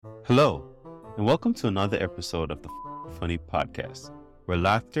Hello, and welcome to another episode of the Funny Podcast, where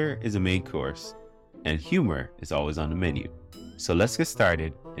laughter is a main course and humor is always on the menu. So let's get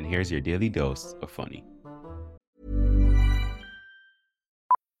started, and here's your daily dose of funny.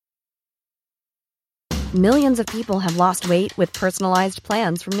 Millions of people have lost weight with personalized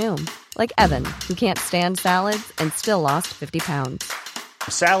plans from Noom, like Evan, who can't stand salads and still lost 50 pounds.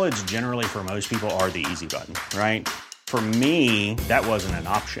 Salads generally for most people are the easy button, right? For me, that wasn't an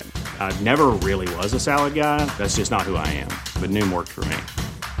option. I never really was a salad guy. That's just not who I am. But Noom worked for me.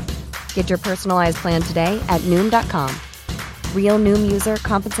 Get your personalized plan today at Noom.com. Real Noom user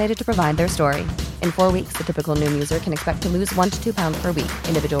compensated to provide their story. In 4 weeks, the typical Noom user can expect to lose 1 to 2 pounds per week.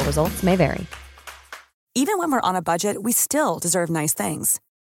 Individual results may vary. Even when we're on a budget, we still deserve nice things.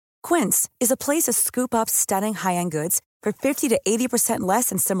 Quince is a place to scoop up stunning high-end goods for 50 to 80% less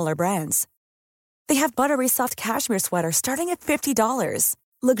than similar brands. They have buttery soft cashmere sweaters starting at $50,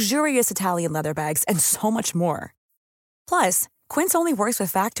 luxurious Italian leather bags, and so much more. Plus, Quince only works with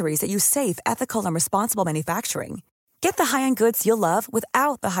factories that use safe, ethical, and responsible manufacturing. Get the high-end goods you'll love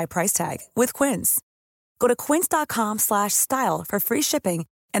without the high price tag with Quince. Go to quince.com/style for free shipping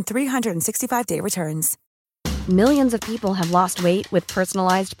and 365-day returns. Millions of people have lost weight with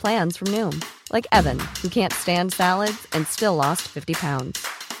personalized plans from Noom, like Evan, who can't stand salads and still lost 50 pounds.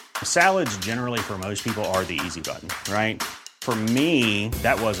 Salads generally for most people are the easy button, right? For me,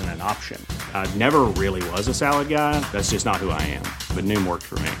 that wasn't an option. I never really was a salad guy. That's just not who I am. But Noom worked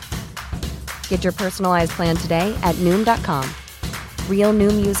for me. Get your personalized plan today at Noom.com. Real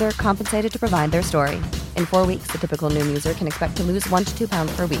Noom user compensated to provide their story. In 4 weeks, the typical Noom user can expect to lose 1 to 2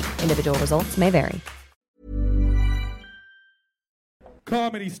 pounds per week. Individual results may vary.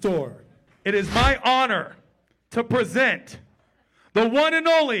 Comedy Store. It is my honor to present the one and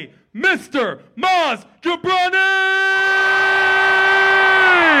only Mr. Maz Jobrani!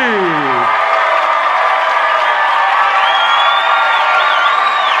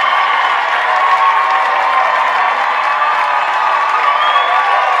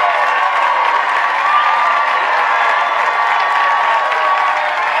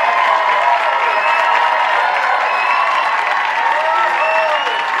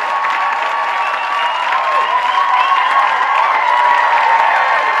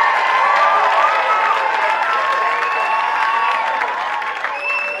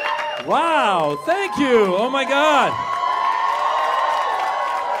 Wow, thank you. Oh my God.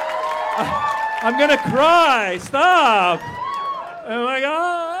 I'm gonna cry. Stop. Oh my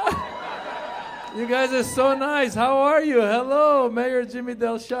God. You guys are so nice. How are you? Hello, Mayor Jimmy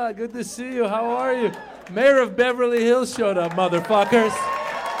Del Shot. Good to see you. How are you? Mayor of Beverly Hills showed up, motherfuckers.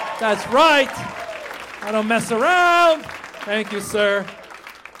 That's right. I don't mess around. Thank you, sir.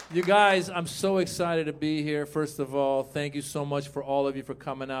 You guys, I'm so excited to be here. First of all, thank you so much for all of you for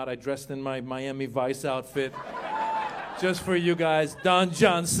coming out. I dressed in my Miami Vice outfit just for you guys. Don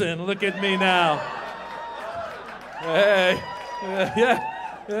Johnson, look at me now. Hey,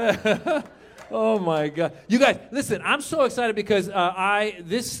 yeah. Oh my God. You guys, listen, I'm so excited because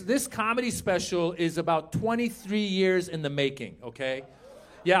this comedy special is about 23 years in the making, okay?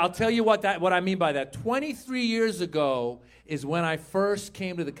 Yeah, I'll tell you what I mean by that. 23 years ago is when I first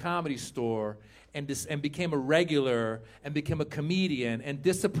came to the Comedy Store and became a regular and became a comedian and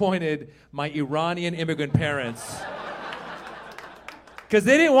disappointed my Iranian immigrant parents. Because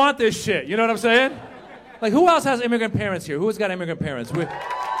they didn't want this shit, you know what I'm saying? Like, who else has immigrant parents here? Who has got immigrant parents?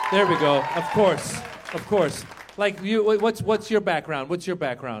 There we go, of course. Like, you, what's your background? What's your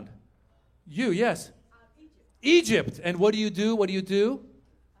background? You, yes. Egypt. And what do you do?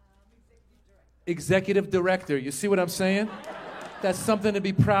 Executive director. You see what I'm saying? That's something to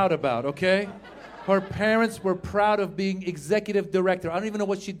be proud about, okay? Her parents were proud of being executive director. I don't even know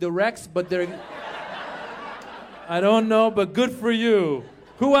what she directs, but I don't know, but good for you.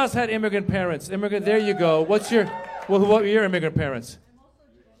 Who else had immigrant parents? There you go. What were your immigrant parents?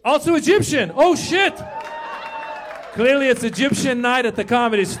 Also Egyptian. Oh, shit. Clearly it's Egyptian night at the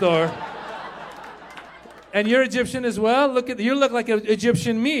Comedy Store. And you're Egyptian as well? You look like an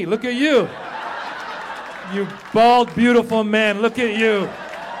Egyptian me. Look at you. You bald, beautiful man. Look at you.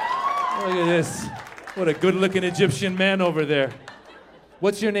 Look at this. What a good-looking Egyptian man over there.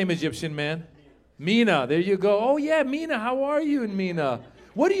 What's your name, Egyptian man? Mina. There you go. Oh, yeah, Mina. How are you, Mina?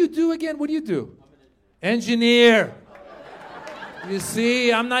 What do you do again? What do you do? Engineer. You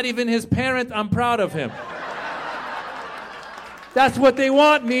see, I'm not even his parent. I'm proud of him. That's what they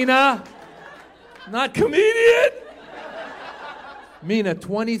want, Mina. Not comedian. Mina,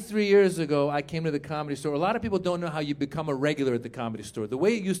 23 years ago, I came to the Comedy Store. A lot of people don't know how you become a regular at the Comedy Store. The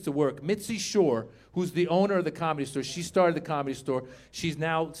way it used to work, Mitzi Shore, who's the owner of the Comedy Store, she started the Comedy Store. She's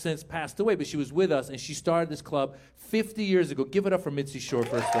now since passed away, but she was with us, and she started this club 50 years ago. Give it up for Mitzi Shore,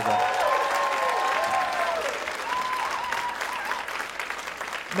 first of all.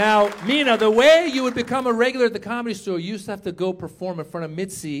 Now, Mina, the way you would become a regular at the Comedy Store, you used to have to go perform in front of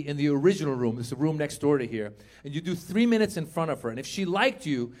Mitzi in the original room. There's a room next door to here. And you do 3 minutes in front of her. And if she liked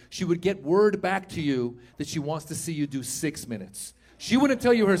you, she would get word back to you that she wants to see you do 6 minutes. She wouldn't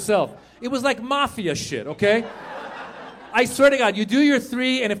tell you herself. It was like mafia shit, okay? I swear to God, you do your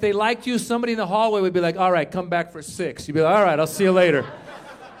 3, and if they liked you, somebody in the hallway would be like, all right, come back for 6. You'd be like, all right, I'll see you later.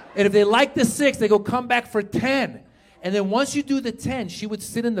 And if they liked the 6, they go, come back for 10. And then once you do the 10, she would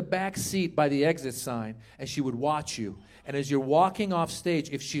sit in the back seat by the exit sign, and she would watch you. And as you're walking off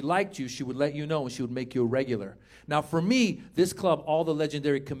stage, if she liked you, she would let you know, and she would make you a regular. Now, for me, this club, all the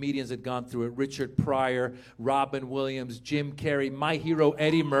legendary comedians had gone through it. Richard Pryor, Robin Williams, Jim Carrey, my hero,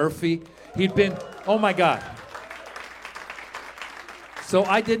 Eddie Murphy. He'd been, oh my God. So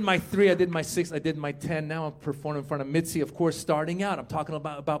I did my 3, I did my 6, I did my 10. Now I'm performing in front of Mitzi, of course, starting out. I'm talking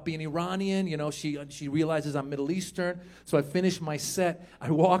about being Iranian. You know, she realizes I'm Middle Eastern. So I finish my set. I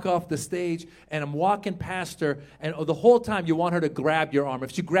walk off the stage, and I'm walking past her. And the whole time you want her to grab your arm.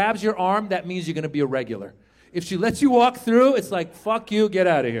 If she grabs your arm, that means you're going to be a regular. If she lets you walk through, it's like, fuck you, get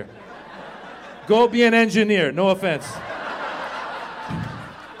out of here. Go be an engineer. No offense.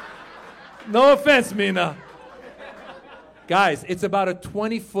 No offense, Mina. Guys, it's about a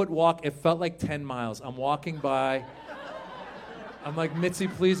 20-foot walk. It felt like 10 miles. I'm walking by. I'm like, Mitzi,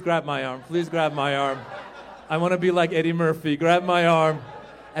 please grab my arm. Please grab my arm. I want to be like Eddie Murphy. Grab my arm.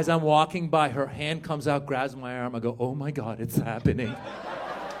 As I'm walking by, her hand comes out, grabs my arm. I go, oh, my God, it's happening.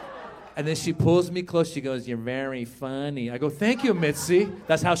 And then she pulls me close. She goes, you're very funny. I go, thank you, Mitzi.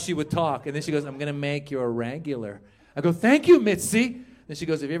 That's how she would talk. And then she goes, I'm going to make you a regular. I go, thank you, Mitzi. Then she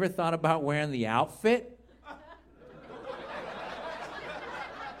goes, have you ever thought about wearing the outfit?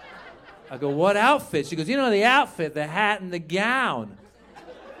 I go, what outfit? She goes, you know the outfit, the hat and the gown.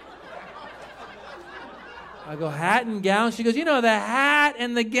 I go, hat and gown? She goes, you know the hat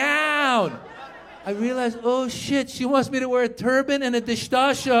and the gown. I realized, oh shit, she wants me to wear a turban and a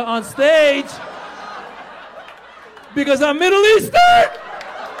dishtasha on stage because I'm Middle Eastern.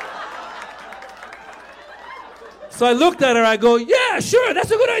 So I looked at her, I go, yeah, sure,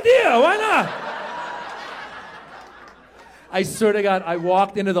 that's a good idea, why not? I swear to God, I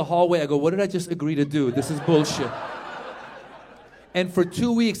walked into the hallway. I go, what did I just agree to do? This is bullshit. And for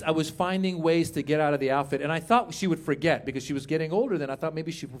 2 weeks, I was finding ways to get out of the outfit. And I thought she would forget because she was getting older then. I thought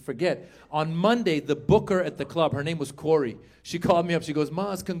maybe she would forget. On Monday, the booker at the club, her name was Corey. She called me up. She goes,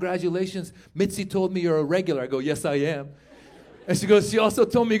 Maz, congratulations. Mitzi told me you're a regular. I go, yes, I am. And she goes, she also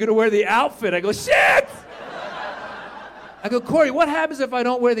told me you're going to wear the outfit. I go, shit! I go, Corey, what happens if I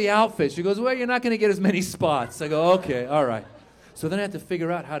don't wear the outfit? She goes, well, you're not going to get as many spots. I go, okay, all right. So then I had to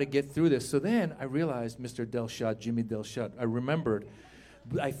figure out how to get through this. So then I realized, Mr. Delshad, Jimmy Delshad,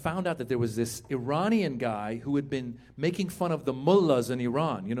 I found out that there was this Iranian guy who had been making fun of the mullahs in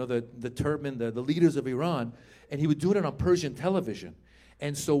Iran, you know, the turban, the leaders of Iran, and he would do it on Persian television.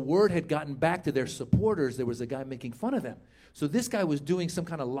 And so word had gotten back to their supporters, there was a guy making fun of them. So this guy was doing some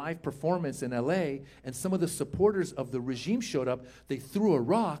kind of live performance in LA, and some of the supporters of the regime showed up. They threw a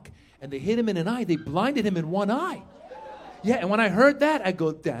rock, and they hit him in an eye. They blinded him in one eye. Yeah, and when I heard that, I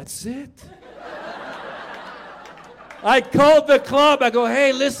go, that's it? I called the club. I go,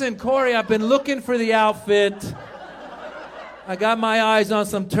 hey, listen, Corey, I've been looking for the outfit. I got my eyes on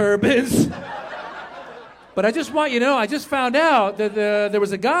some turbans. But I just want you to know, I just found out that there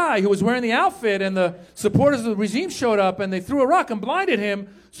was a guy who was wearing the outfit, and the supporters of the regime showed up, and they threw a rock and blinded him.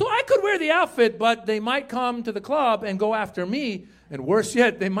 So I could wear the outfit, but they might come to the club and go after me. And worse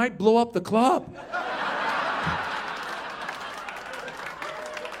yet, they might blow up the club.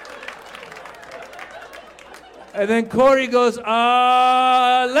 And then Corey goes,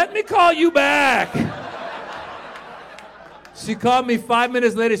 let me call you back. She called me 5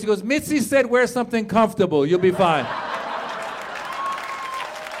 minutes later. She goes, Mitzi said wear something comfortable. You'll be fine.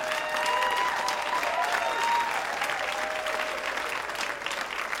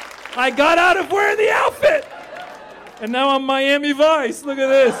 I got out of wearing the outfit. And now I'm Miami Vice. Look at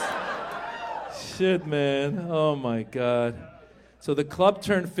this. Shit, man. Oh, my God. So the club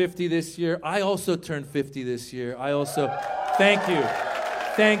turned 50 this year. I also turned 50 this year. Thank you.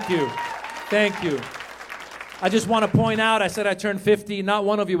 Thank you. Thank you. I just want to point out, I said I turned 50. Not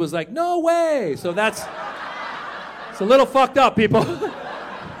one of you was like, no way. So it's a little fucked up, people.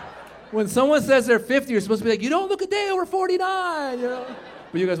 When someone says they're 50, you're supposed to be like, you don't look a day over 49, you know?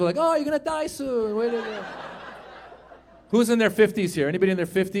 But you guys were like, oh, you're going to die soon. Wait a minute. Who's in their 50s here? Anybody in their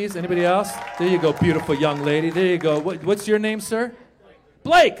 50s? Anybody else? There you go, beautiful young lady. There you go. What's your name, sir?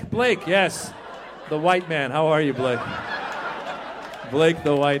 Blake. Blake, yes. The white man. How are you, Blake? Blake,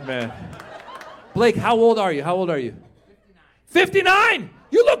 the white man. Blake, how old are you? How old are you? 59!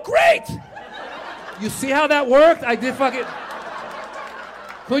 You look great! You see how that worked? I did fucking...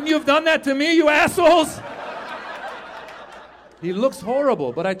 Couldn't you have done that to me, you assholes? He looks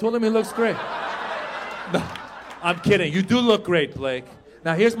horrible, but I told him he looks great. No, I'm kidding. You do look great, Blake.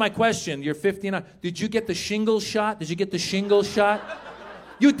 Now, here's my question. You're 59. Did you get the shingles shot? Did you get the shingles shot?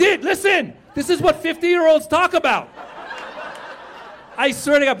 You did. Listen. This is what 50-year-olds talk about. I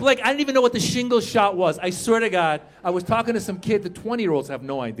swear to God, Blake, I didn't even know what the shingles shot was. I swear to God, I was talking to some kid. The 20-year-olds have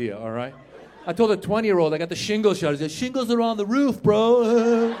no idea, all right? I told a 20-year-old I got the shingles shot. He said, shingles are on the roof,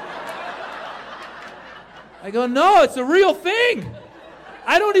 bro. I go, no, it's a real thing.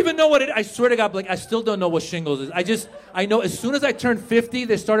 I don't even know what it is. I swear to God, Blake, I still don't know what shingles is. I know as soon as I turned 50,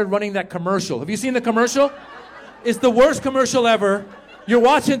 they started running that commercial. Have you seen the commercial? It's the worst commercial ever. You're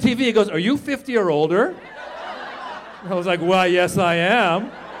watching TV. It goes, are you 50 or older? I was like, well, yes, I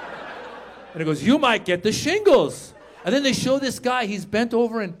am. And it goes, you might get the shingles. And then they show this guy. He's bent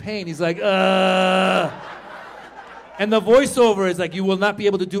over in pain. He's like, And the voiceover is like, you will not be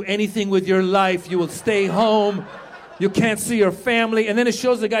able to do anything with your life. You will stay home. You can't see your family. And then it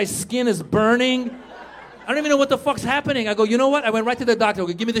shows the guy's skin is burning. I don't even know what the fuck's happening. I go, you know what? I went right to the doctor. I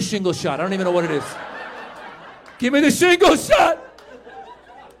go, give me the shingle shot. I don't even know what it is. Give me the shingle shot.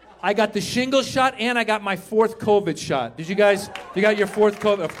 I got the shingle shot and I got my 4th COVID shot. Did you guys, you got your 4th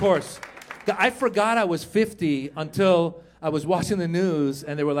COVID? Of course. I forgot I was 50 until I was watching the news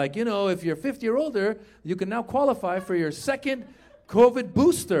and they were like, you know, if you're 50 or older, you can now qualify for your 2nd COVID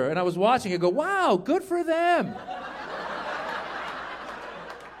booster. And I was watching it go, wow, good for them.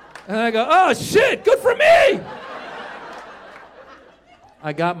 And I go, oh shit, good for me.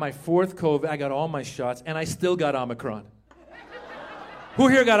 I got my 4th COVID, I got all my shots, and I still got Omicron. Who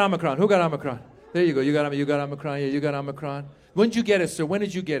here got Omicron? Who got Omicron? There you go, you got Omicron, yeah, you got Omicron. When did you get it, sir? When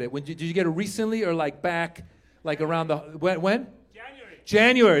did you get it? Did you get it recently or like back, like around the, when?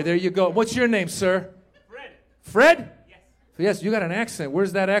 January, there you go. What's your name, sir? Fred. Fred? Yes. Yes, you got an accent.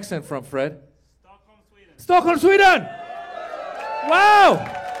 Where's that accent from, Fred? Stockholm, Sweden. Stockholm, Sweden!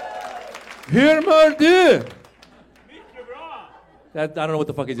 Wow! Hur mår du? Mycket bra. I don't know what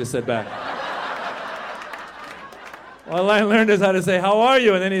the fuck he just said back. All I learned is how to say, how are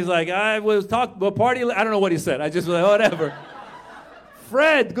you? And then he's like, I was party. I don't know what he said. I just was like, whatever.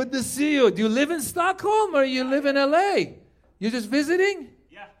 Fred, good to see you. Do you live in Stockholm or you live in LA? You're just visiting?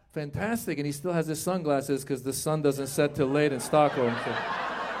 Yeah. Fantastic. And he still has his sunglasses because the sun doesn't set till late in Stockholm. So.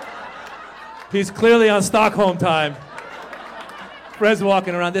 He's clearly on Stockholm time. Fred's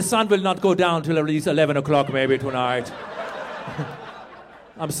walking around. The sun will not go down till at least 11 o'clock maybe tonight.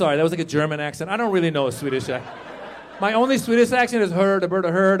 I'm sorry, that was like a German accent. I don't really know a Swedish accent. My only Swedish accent is herd, a bird,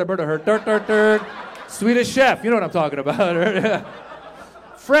 dirt. Swedish chef, you know what I'm talking about.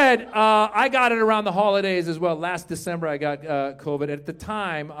 Fred, I got it around the holidays as well. Last December I got COVID. At the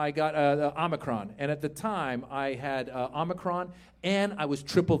time, I got Omicron. And at the time, I had Omicron and I was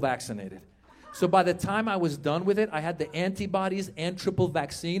triple vaccinated. So by the time I was done with it, I had the antibodies and triple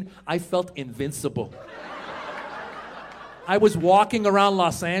vaccine. I felt invincible. I was walking around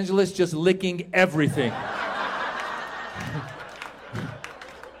Los Angeles just licking everything.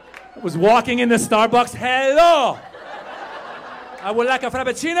 I was walking into Starbucks. Hello! I would like a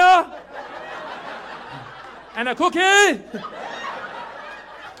frappuccino and a cookie. I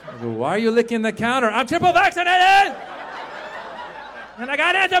go, why are you licking the counter? I'm triple vaccinated! And I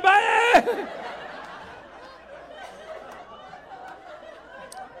got antibodies!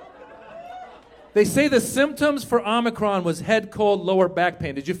 They say the symptoms for Omicron was head cold, lower back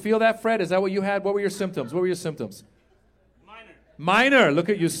pain. Did you feel that, Fred? Is that what you had? What were your symptoms? What were your symptoms? Minor. Look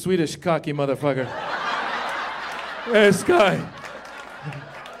at you, Swedish cocky motherfucker. This guy.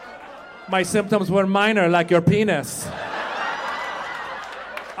 My symptoms were minor, like your penis.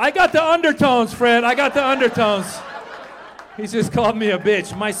 I got the undertones, Fred. I got the undertones. He just called me a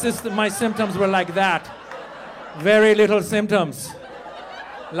bitch. My symptoms were like that. Very little symptoms.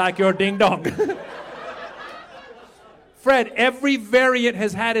 Like your ding-dong. Fred, every variant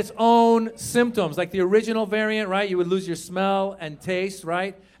has had its own symptoms. Like the original variant, right? You would lose your smell and taste,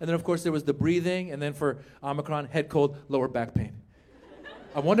 right? And then, of course, there was the breathing. And then for Omicron, head cold, lower back pain.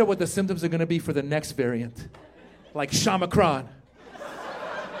 I wonder what the symptoms are going to be for the next variant. Like Shamacron.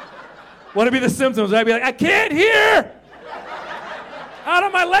 What would be the symptoms? I'd be like, I can't hear! out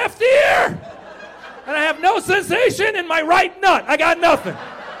of my left ear. And I have no sensation in my right nut. I got nothing.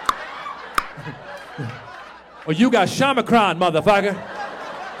 Oh, you got Shamacron, motherfucker.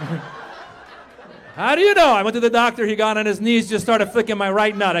 How do you know? I went to the doctor. He got on his knees, just started flicking my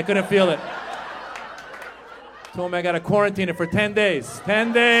right nut. I couldn't feel it. Told me I got to quarantine it for 10 days.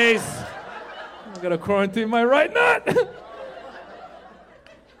 10 days. I got to quarantine my right nut.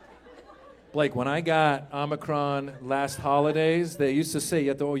 Blake, when I got Omicron last holidays, they used to say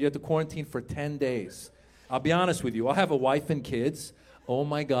you have to quarantine for 10 days. I'll be honest with you. I have a wife and kids. Oh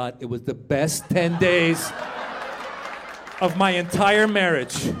my God, it was the best 10 days of my entire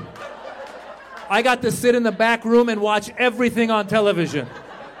marriage. I got to sit in the back room and watch everything on television.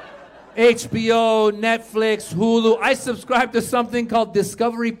 HBO, Netflix, Hulu. I subscribed to something called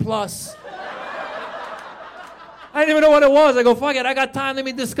Discovery Plus. I didn't even know what it was. I go, fuck it, I got time, let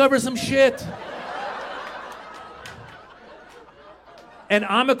me discover some shit. And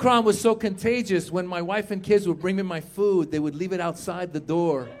Omicron was so contagious, when my wife and kids would bring me my food, they would leave it outside the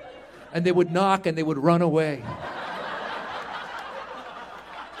door, and they would knock and they would run away.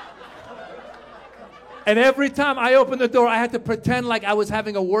 And every time I opened the door, I had to pretend like I was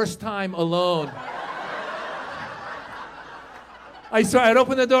having a worse time alone. I'd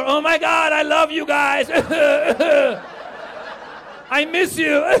open the door, oh my God, I love you guys. I miss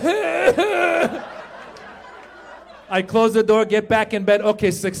you. I close the door, get back in bed. Okay,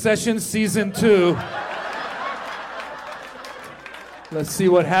 Succession Season 2. Let's see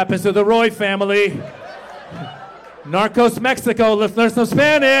what happens to the Roy family. Narcos Mexico, let's learn some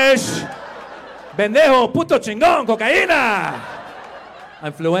Spanish. Bendejo, puto chingón, cocaína.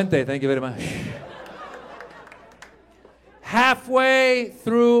 I'm fluente, thank you very much. Halfway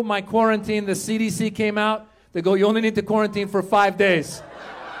through my quarantine, the CDC came out. They go, you only need to quarantine for 5 days.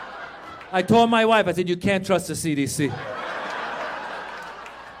 I told my wife, I said, you can't trust the CDC.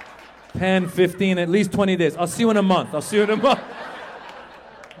 10, 15, at least 20 days. I'll see you in a month.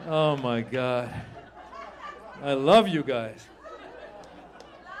 Oh my God. I love you guys.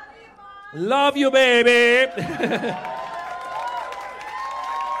 Love you, baby.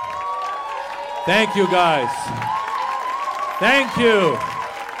 Thank you, guys. Thank you.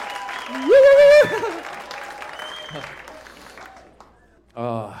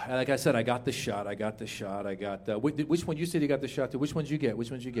 Like I said, I got the shot. Which one? You said you got the shot too. Which one did you get?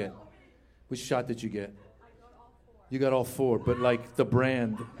 Which shot did you get? You got all four, but like the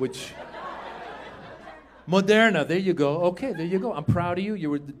brand, which... Moderna, there you go. Okay, there you go. I'm proud of you.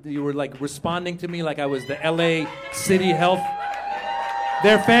 You were like responding to me like I was the LA City Health.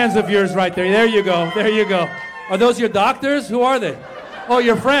 They're fans of yours right there. There you go. Are those your doctors? Who are they? Oh,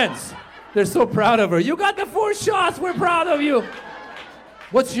 your friends. They're so proud of her. You got the 4 shots. We're proud of you.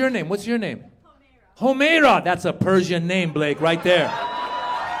 What's your name? Homeira. That's a Persian name, Blake, right there.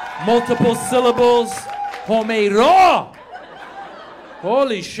 Multiple syllables. Homeira.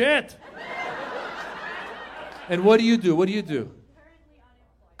 Holy shit. And what do you do?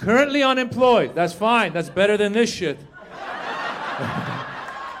 Currently unemployed. That's fine. That's better than this shit.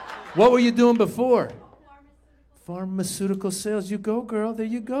 What were you doing before? Pharmaceutical sales. You go, girl. There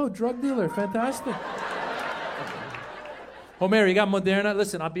you go. Drug dealer. Fantastic. Homer, you got Moderna?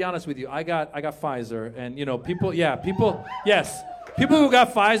 Listen, I'll be honest with you. I got Pfizer. And, you know, people who got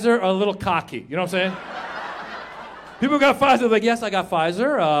Pfizer are a little cocky. You know what I'm saying? People who got Pfizer are like, yes, I got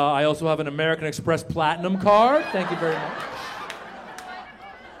Pfizer. I also have an American Express Platinum card. Thank you very much.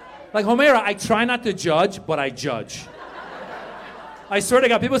 Like, Homer, I try not to judge, but I judge. I swear to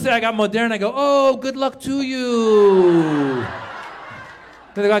God, people say I got Moderna. I go, oh, good luck to you.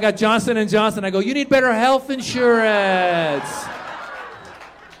 They go, I got Johnson & Johnson. I go, you need better health insurance.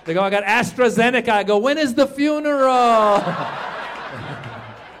 They go, I got AstraZeneca. I go, when is the funeral?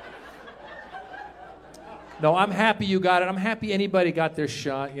 No, I'm happy you got it. I'm happy anybody got their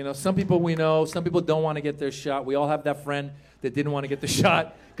shot. You know, some people we know, some people don't want to get their shot. We all have that friend that didn't want to get the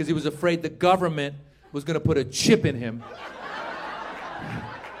shot because he was afraid the government was going to put a chip in him.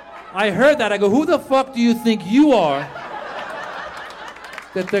 I heard that. I go, who the fuck do you think you are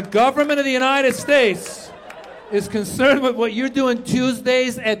that the government of the United States is concerned with what you're doing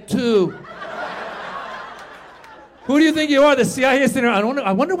Tuesdays at 2? Who do you think you are, the CIA center?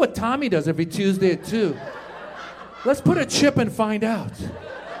 I wonder what Tommy does every Tuesday at 2. Let's put a chip and find out.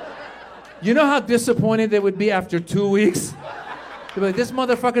 You know how disappointed they would be after 2 weeks? They'd be like, this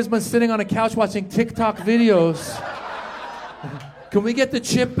motherfucker's been sitting on a couch watching TikTok videos. Can we get the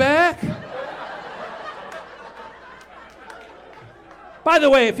chip back? By the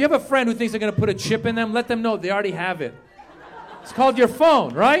way, if you have a friend who thinks they're going to put a chip in them, let them know they already have it. It's called your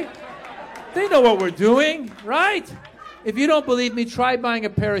phone, right? They know what we're doing, right? If you don't believe me, try buying a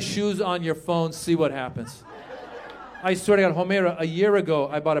pair of shoes on your phone, see what happens. I swear to God, Homera, a year ago,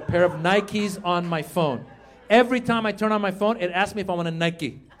 I bought a pair of Nikes on my phone. Every time I turn on my phone, it asks me if I want a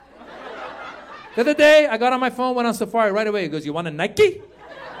Nike. The other day, I got on my phone, went on Safari right away. It goes, you want a Nike?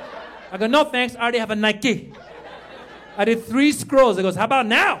 I go, no thanks, I already have a Nike. I did 3 scrolls. It goes, how about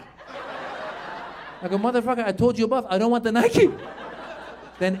now? I go, motherfucker, I told you above, I don't want the Nike.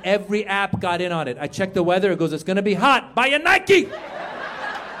 Then every app got in on it. I checked the weather. It goes, it's going to be hot. Buy a Nike.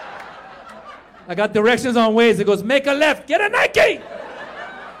 I got directions on Waze. It goes, make a left. Get a Nike.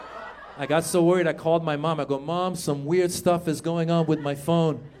 I got so worried, I called my mom. I go, Mom, some weird stuff is going on with my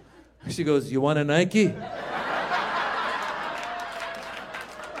phone. She goes, you want a Nike?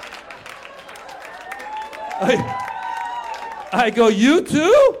 I go, you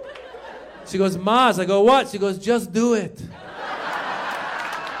too? She goes, Maz. I go, what? She goes, just do it.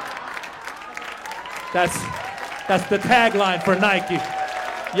 That's the tagline for Nike.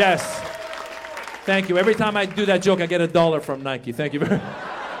 Yes. Thank you. Every time I do that joke, I get $1 from Nike. Thank you very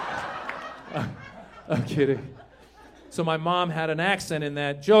much. I'm kidding. So my mom had an accent in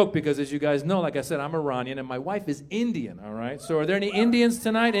that joke because, as you guys know, like I said, I'm Iranian and my wife is Indian, all right? So are there any Indians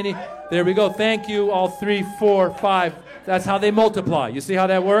tonight? Any? There we go. Thank you, all 3, 4, 5. That's how they multiply. You see how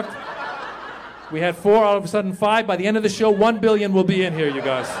that worked? We had 4, all of a sudden 5. By the end of the show, 1 billion will be in here, you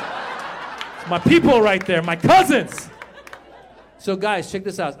guys. My people right there, my cousins. So guys, check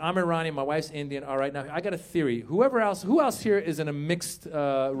this out. I'm Iranian, my wife's Indian. All right, now I got a theory. Who else here is in a mixed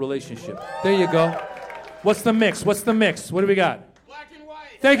relationship? There you go. What's the mix? What do we got? Black and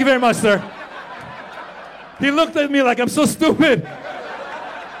white. Thank you very much, sir. He looked at me like I'm so stupid.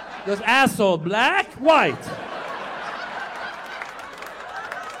 He goes, asshole, black, white.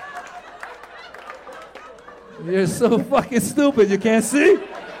 You're so fucking stupid, you can't see?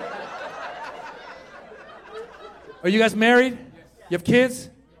 Are you guys married? You have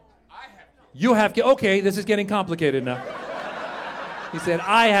kids? I have kids. You have kids. Okay, this is getting complicated now. He said,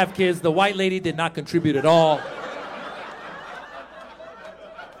 I have kids. The white lady did not contribute at all.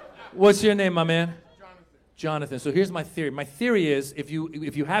 What's your name, my man? Jonathan. So here's my theory. My theory is if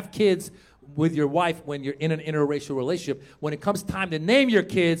you have kids with your wife when you're in an interracial relationship, when it comes time to name your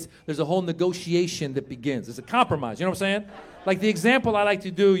kids, there's a whole negotiation that begins. It's a compromise. You know what I'm saying? Like the example I like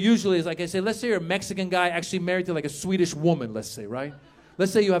to do usually is like I say, let's say you're a Mexican guy actually married to like a Swedish woman, let's say, right?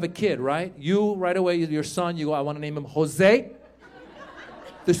 Let's say you have a kid, right? You, right away, your son, you go, I want to name him Jose.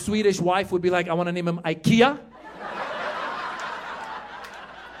 The Swedish wife would be like, I want to name him IKEA.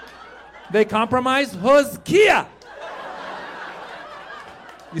 They compromise, Hoskia.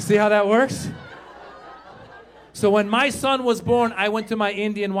 You see how that works? So when my son was born, I went to my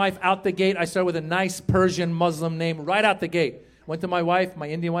Indian wife out the gate. I started with a nice Persian Muslim name right out the gate. Went to my wife, my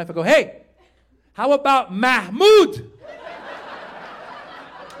Indian wife. I go, hey, how about Mahmoud?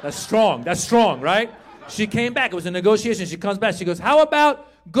 That's strong, right? She came back. It was a negotiation. She comes back. She goes, how about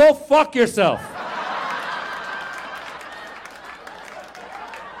go fuck yourself?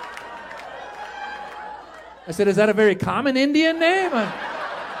 I said, is that a very common Indian name?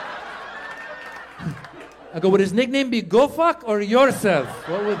 I go, would his nickname be Go Fuck or Yourself?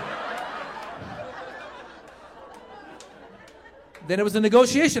 What would... Then it was a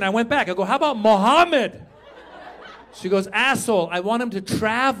negotiation. I went back. I go, how about Mohammed? She goes, asshole, I want him to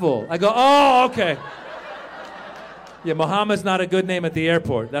travel. I go, oh, okay. Yeah, Mohammed's not a good name at the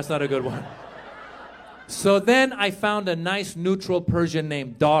airport. That's not a good one. So then I found a nice neutral Persian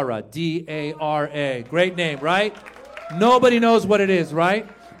name, Dara, D-A-R-A. Great name, right? Nobody knows what it is, right?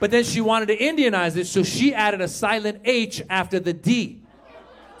 But then she wanted to Indianize it, so she added a silent H after the D.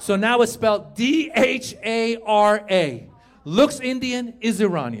 So now it's spelled D-H-A-R-A. Looks Indian, is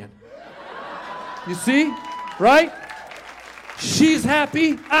Iranian. You see? Right? She's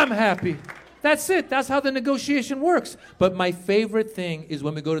happy, I'm happy. That's it. That's how the negotiation works. But my favorite thing is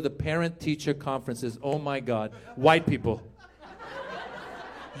when we go to the parent-teacher conferences. Oh my God. White people.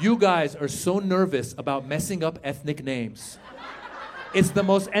 You guys are so nervous about messing up ethnic names. It's the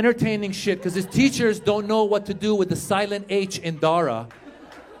most entertaining shit because his teachers don't know what to do with the silent H in Dara.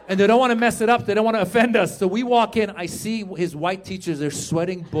 And they don't want to mess it up. They don't want to offend us. So we walk in. I see his white teachers. They're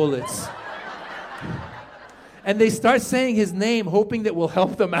sweating bullets. And they start saying his name, hoping that we'll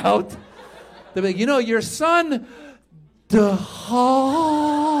help them out. They're like, you know, your son, Deja,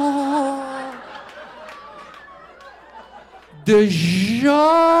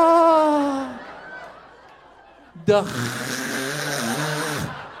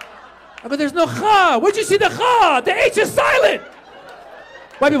 but there's no cha. Where'd you see the cha? The H is silent.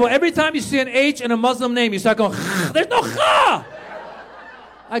 White people, every time you see an H in a Muslim name, you start going, there's no cha.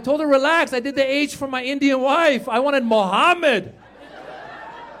 I told her, relax. I did the H for my Indian wife. I wanted Mohammed.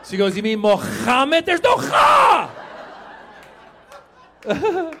 She goes, you mean Mohammed? There's no Kha!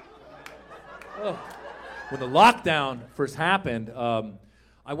 When the lockdown first happened,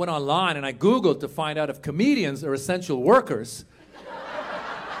 I went online and I Googled to find out if comedians are essential workers.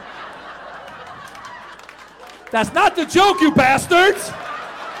 That's not the joke, you bastards!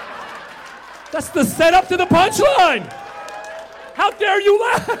 That's the setup to the punchline! How dare you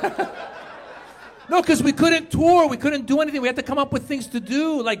laugh? No, because we couldn't tour, we couldn't do anything. We had to come up with things to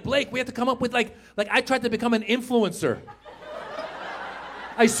do. Like Blake, we had to come up with like I tried to become an influencer.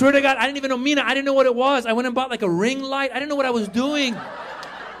 I swear to God, I didn't even know Mina. I didn't know what it was. I went and bought like a ring light. I didn't know what I was doing.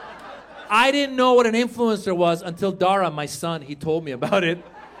 I didn't know what an influencer was until Dara, my son, he told me about it.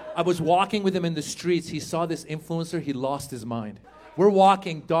 I was walking with him in the streets. He saw this influencer. He lost his mind. We're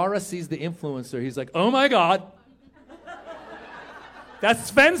walking. Dara sees the influencer. He's like, oh my God. That's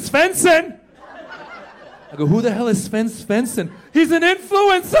Sven Svensson. I go, who the hell is Sven Svensson? He's an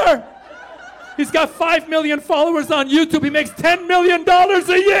influencer. He's got 5 million followers on YouTube. He makes $10 million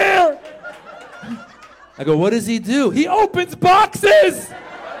a year. I go, what does he do? He opens boxes.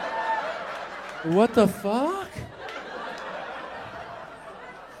 What the fuck?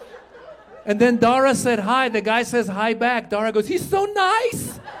 And then Dara said hi. The guy says hi back. Dara goes, he's so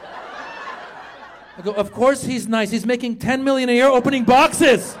nice. I go, of course he's nice. He's making $10 million a year opening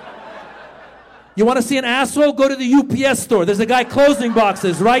boxes. You want to see an asshole? Go to the UPS store. There's a guy closing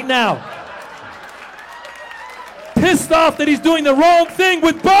boxes right now. Pissed off that he's doing the wrong thing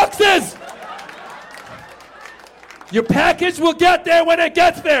with boxes. Your package will get there when it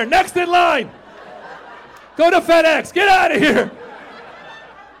gets there. Next in line. Go to FedEx. Get out of here.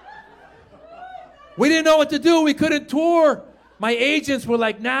 We didn't know what to do. We couldn't tour. My agents were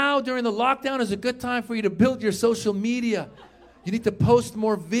like, now during the lockdown is a good time for you to build your social media. You need to post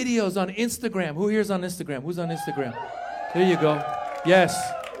more videos on Instagram. Who here's on Instagram? Who's on Instagram? There you go. Yes.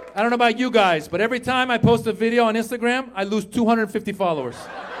 I don't know about you guys, but every time I post a video on Instagram, I lose 250 followers.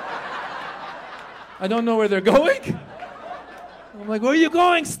 I don't know where they're going. I'm like, where are you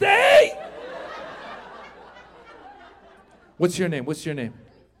going? Stay! What's your name? What's your name?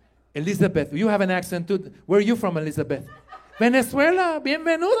 Elizabeth. You have an accent too. Where are you from, Elizabeth? Venezuela.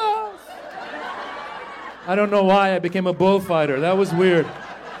 Bienvenidos. I don't know why I became a bullfighter. That was weird.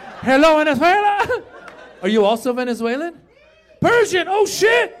 Hello, Venezuela. Are you also Venezuelan? Persian. Oh,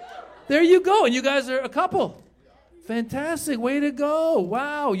 shit. There you go. And you guys are a couple. Fantastic. Way to go.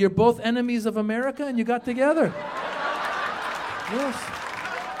 Wow. You're both enemies of America and you got together. Yes.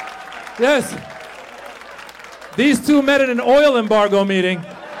 Yes. These two met at an oil embargo meeting.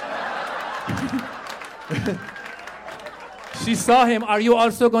 She saw him. Are you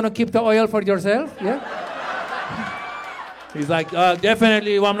also going to keep the oil for yourself? Yeah. He's like,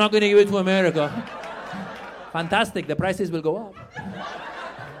 definitely, well, I'm not going to give it to America. Fantastic. The prices will go up.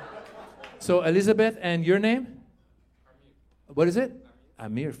 So, Elizabeth, and your name? Amir. What is it?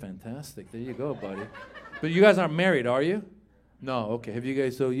 Amir. Fantastic. There you go, buddy. But you guys aren't married, are you? No. Okay. Have you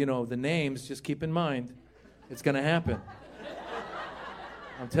guys, so, you know, the names, just keep in mind. It's going to happen.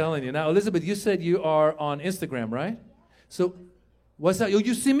 I'm telling you. Now, Elizabeth, you said you are on Instagram, right? So, what's that?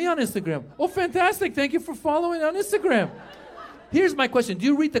 You see me on Instagram. Oh, fantastic. Thank you for following on Instagram. Here's my question. Do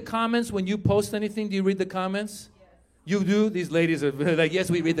you read the comments when you post anything? Do you read the comments? You do? These ladies are like, yes,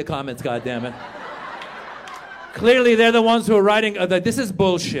 we read the comments, goddammit. Clearly, they're the ones who are writing, this is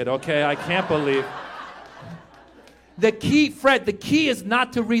bullshit, okay? I can't believe. The key, Fred, the key is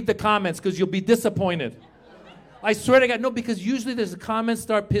not to read the comments because you'll be disappointed. I swear to God, no, because usually there's a comments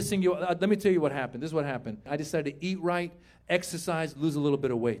start pissing you. Let me tell you what happened. This is what happened. I decided to eat right, exercise, lose a little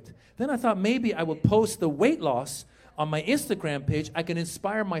bit of weight. Then I thought maybe I would post the weight loss on my Instagram page. I can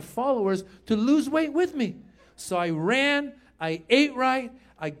inspire my followers to lose weight with me. So I ran, I ate right,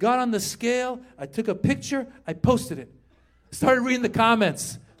 I got on the scale, I took a picture, I posted it. Started reading the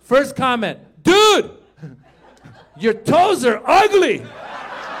comments. First comment, dude, your toes are ugly.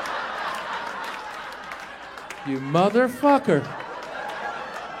 You motherfucker.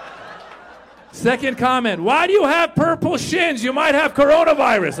 Second comment, why do you have purple shins? You might have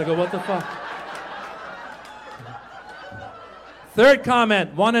coronavirus. I go, what the fuck? Third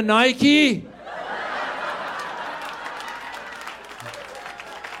comment, want a Nike?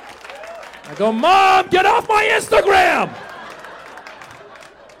 I go, Mom, get off my Instagram!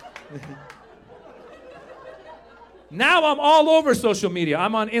 Now I'm all over social media.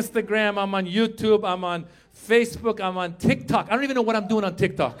 I'm on Instagram, I'm on YouTube, I'm on Facebook, I'm on TikTok. I don't even know what I'm doing on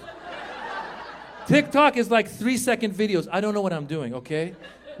TikTok. TikTok is like 3-second videos. I don't know what I'm doing, okay?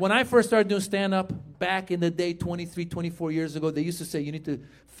 When I first started doing stand-up back in the day, 23, 24 years ago, they used to say you need to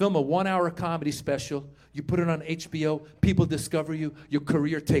film a 1-hour comedy special. You put it on HBO, people discover you, your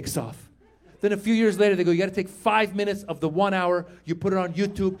career takes off. Then a few years later, they go, you got to take 5 minutes of the 1 hour, you put it on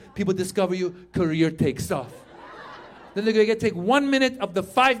YouTube, people discover you, career takes off. Then they go, you got to take 1 minute of the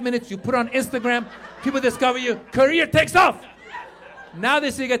 5 minutes, you put it on Instagram, people discover you, career takes off. Now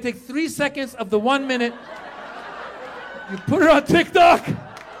they say you got to take 3 seconds of the 1 minute, you put it on TikTok,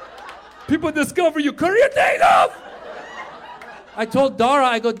 people discover you, career takes off. I told Dara,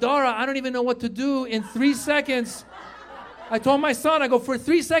 I go, Dara, I don't even know what to do in 3 seconds. I told my son, I go, for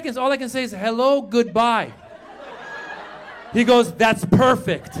 3 seconds, all I can say is hello, goodbye. He goes, that's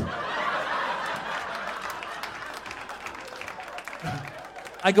perfect.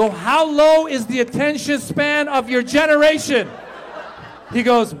 I go, how low is the attention span of your generation? He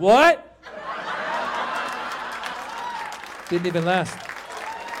goes, what? Didn't even last.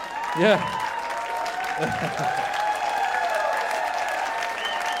 Yeah.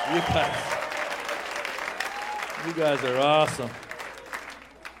 You guys are awesome.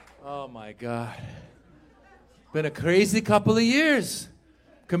 Oh my God. Been a crazy couple of years.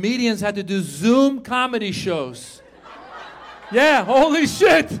 Comedians had to do Zoom comedy shows. Yeah, holy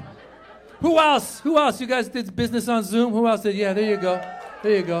shit. Who else? Who else? You guys did business on Zoom? Who else did? Yeah, there you go.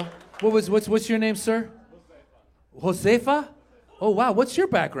 There you go. What's your name, sir? Josefa? Oh wow, what's your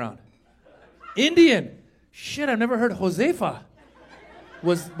background? Indian. Shit, I've never heard Josefa.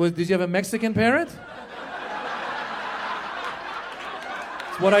 Did you have a Mexican parent?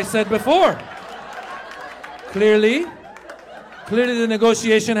 It's what I said before. Clearly the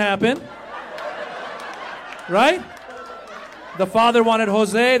negotiation happened. Right? The father wanted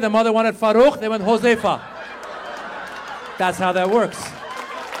Jose, the mother wanted Farouk, they went Josefa. That's how that works.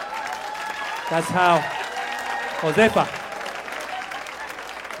 That's how Josefa.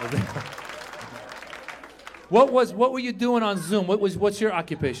 What were you doing on Zoom? What's your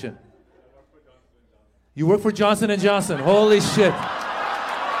occupation? You work for Johnson & Johnson. Holy shit.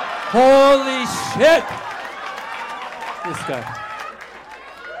 Holy shit. This guy.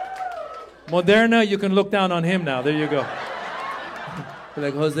 Moderna, you can look down on him now. There you go.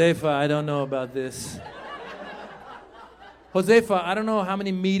 Like, Josefa, I don't know about this. Josefa, I don't know how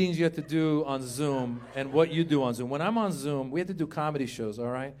many meetings you have to do on Zoom and what you do on Zoom. When I'm on Zoom, we have to do comedy shows, all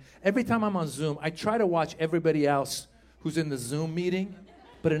right? Every time I'm on Zoom, I try to watch everybody else who's in the Zoom meeting,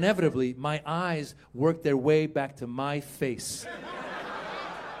 but inevitably, my eyes work their way back to my face.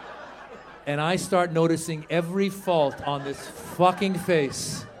 And I start noticing every fault on this fucking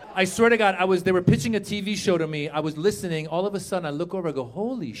face. I swear to God, they were pitching a TV show to me. I was listening. All of a sudden, I look over, I go,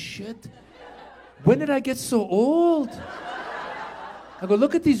 holy shit. When did I get so old? I go,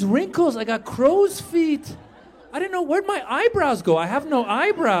 look at these wrinkles. I got crow's feet. I didn't know, where'd my eyebrows go? I have no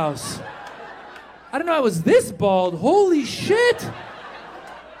eyebrows. I didn't know I was this bald. Holy shit.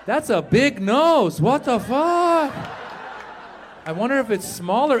 That's a big nose. What the fuck? I wonder if it's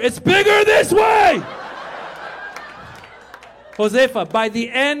smaller. It's bigger this way! Josefa, by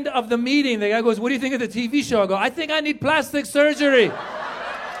the end of the meeting, the guy goes, what do you think of the TV show? I go, I think I need plastic surgery.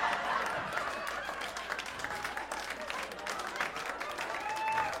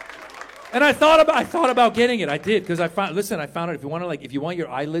 And I thought about getting it. I did, because I found out if you want your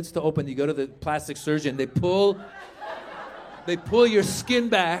eyelids to open, you go to the plastic surgeon. They pull your skin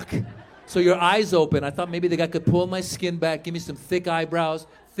back so your eyes open. I thought maybe the guy could pull my skin back, give me some thick eyebrows,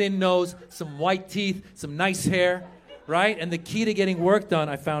 thin nose, some white teeth, some nice hair, right? And the key to getting work done,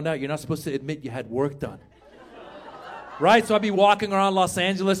 I found out, you're not supposed to admit you had work done. Right? So I'd be walking around Los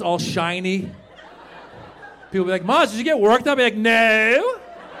Angeles all shiny. People be like, Maz, did you get work done? I'd be like, no.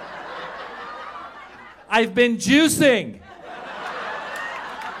 I've been juicing.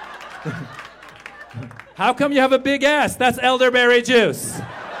 How come you have a big ass? That's elderberry juice.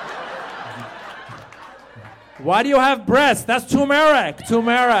 Why do you have breasts? That's turmeric.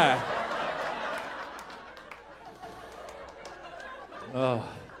 Oh,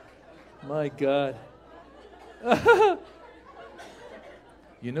 my God.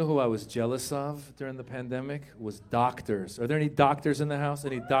 You know who I was jealous of during the pandemic? Was doctors. Are there any doctors in the house?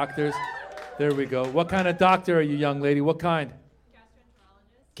 Any doctors? There we go. What kind of doctor are you, young lady? What kind?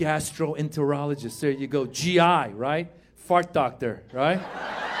 Gastroenterologist. There you go. GI, right? Fart doctor, right?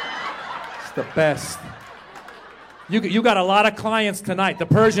 It's the best. You got a lot of clients tonight. The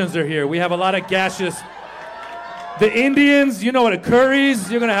Persians are here. We have a lot of gaseous. The Indians, you know what, the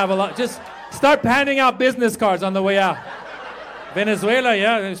curries, you're going to have a lot. Just start handing out business cards on the way out. Venezuela,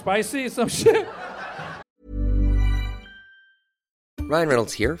 yeah, spicy, some shit. Ryan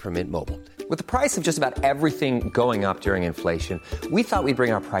Reynolds here from Mint Mobile. With the price of just about everything going up during inflation, we thought we'd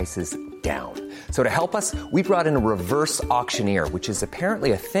bring our prices down. So to help us, we brought in a reverse auctioneer, which is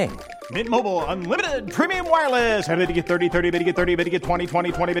apparently a thing. Mint Mobile Unlimited Premium Wireless. How to get 30, 30, bit to get 30, bit to get 20,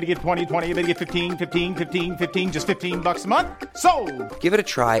 20, 20, bit to get 20, 20, bit to get 15, 15, 15, 15, just $15 a month? Sold! Give it a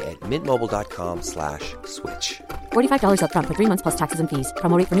try at mintmobile.com/switch. $45 up front for 3 months plus taxes and fees.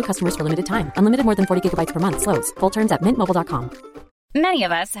 Promo rate for new customers for limited time. Unlimited more than 40 gigabytes per month. Slows full terms at mintmobile.com. Many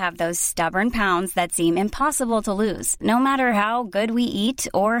of us have those stubborn pounds that seem impossible to lose, no matter how good we eat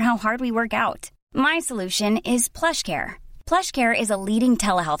or how hard we work out. My solution is PlushCare. PlushCare is a leading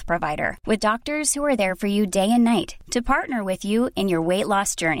telehealth provider with doctors who are there for you day and night to partner with you in your weight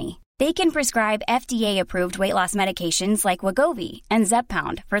loss journey. They can prescribe FDA-approved weight loss medications like Wegovy and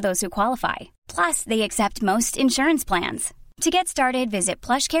Zepbound for those who qualify. Plus, they accept most insurance plans. To get started, visit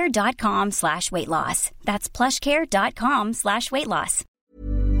plushcare.com/weightloss. That's plushcare.com/weightloss.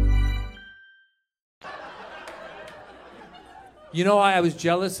 You know why I was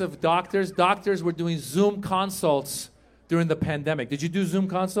jealous of doctors? Doctors were doing Zoom consults during the pandemic. Did you do Zoom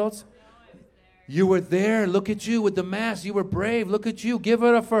consults? You were there. Look at you with the mask. You were brave. Look at you. Give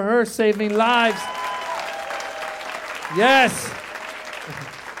it up for her, saving lives. Yes.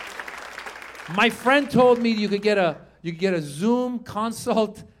 My friend told me you could get a Zoom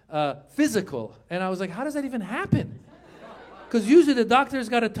consult physical. And I was like, how does that even happen? Because usually the doctor's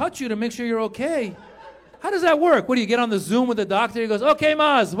got to touch you to make sure you're okay. How does that work? What do you get on the Zoom with the doctor? He goes, okay,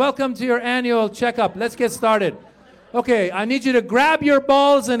 Maz, welcome to your annual checkup. Let's get started. Okay, I need you to grab your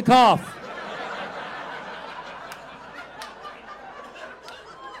balls and cough.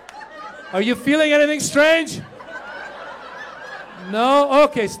 Are you feeling anything strange? No?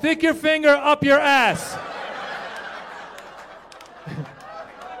 Okay, stick your finger up your ass.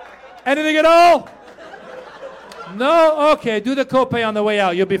 Anything at all? No? Okay, do the copay on the way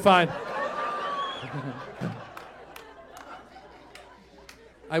out. You'll be fine.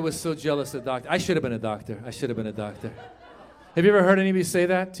 I was so jealous of the doctor. I should have been a doctor. Have you ever heard anybody say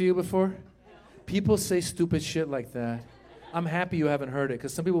that to you before? People say stupid shit like that. I'm happy you haven't heard it,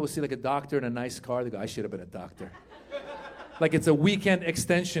 because some people will see like a doctor in a nice car. They go, I should have been a doctor. Like it's a weekend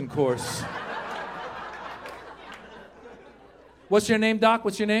extension course. What's your name, Doc?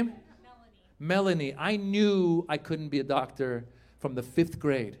 What's your name? Melanie. I knew I couldn't be a doctor from the 5th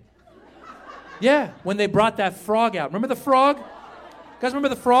grade. Yeah, when they brought that frog out. Remember the frog? You guys remember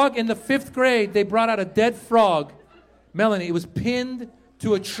the frog? In the 5th grade, they brought out a dead frog. Melanie, it was pinned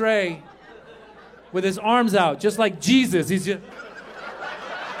to a tray with his arms out, just like Jesus. He's just...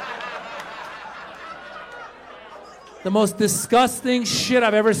 the most disgusting shit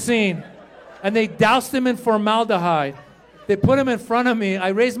I've ever seen. And they doused him in formaldehyde. They put him in front of me. I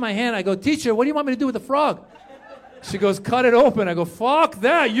raised my hand. I go, teacher, what do you want me to do with the frog? She goes, cut it open. I go, fuck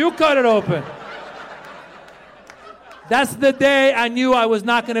that. You cut it open. That's the day I knew I was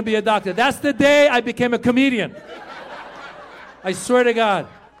not going to be a doctor. That's the day I became a comedian. I swear to God.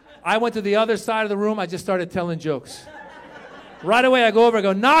 I went to the other side of the room. I just started telling jokes. Right away, I go over. I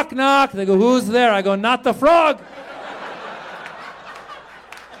go, knock, knock. They go, who's there? I go, not the frog.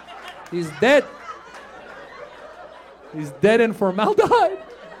 He's dead. He's dead in formaldehyde.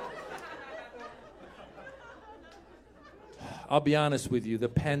 I'll be honest with you. The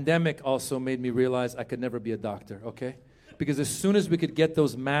pandemic also made me realize I could never be a doctor, okay? Because as soon as we could get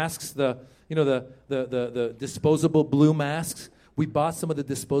those masks, the disposable blue masks, we bought some of the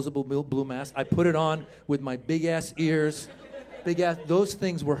disposable blue masks. I put it on with my big-ass ears. Those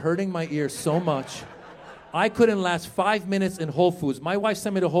things were hurting my ears so much. I couldn't last 5 minutes in Whole Foods. My wife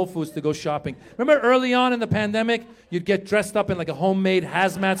sent me to Whole Foods to go shopping. Remember early on in the pandemic, you'd get dressed up in like a homemade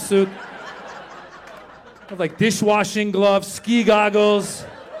hazmat suit? With like dishwashing gloves, ski goggles,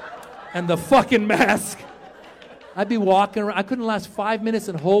 and the fucking mask. I'd be walking around. I couldn't last 5 minutes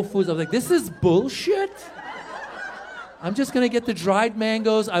in Whole Foods. I was like, this is bullshit? I'm just going to get the dried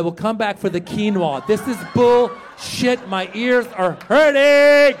mangoes. I will come back for the quinoa. This is bullshit. My ears are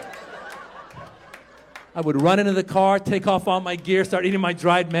hurting. I would run into the car, take off all my gear, start eating my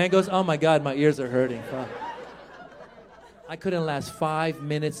dried mangoes. Oh my God, my ears are hurting. Fuck. I couldn't last 5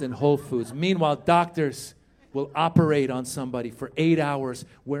 minutes in Whole Foods. Meanwhile, doctors will operate on somebody for 8 hours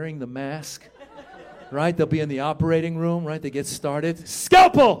wearing the mask. Right? They'll be in the operating room, right? They get started.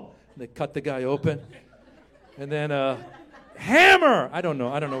 Scalpel! They cut the guy open. And then hammer! I don't know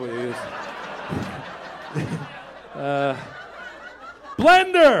what it is.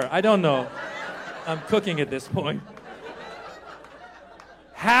 Blender! I don't know. I'm cooking at this point.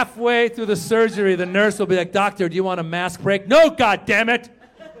 Halfway through the surgery, the nurse will be like, doctor, do you want a mask break? No, goddammit!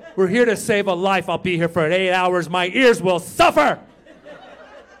 We're here to save a life. I'll be here for 8 hours. My ears will suffer.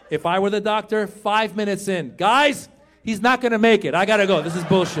 If I were the doctor, 5 minutes in. Guys, he's not going to make it. I got to go. This is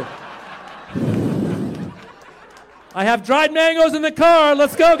bullshit. I have dried mangoes in the car.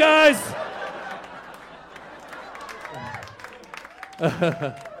 Let's go, guys.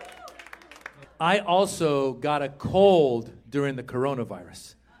 I also got a cold during the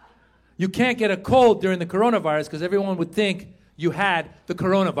coronavirus. You can't get a cold during the coronavirus because everyone would think you had the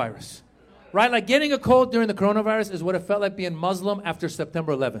coronavirus. Right? Like getting a cold during the coronavirus is what it felt like being Muslim after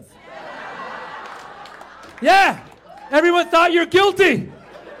September 11th. Yeah! Everyone thought you're guilty.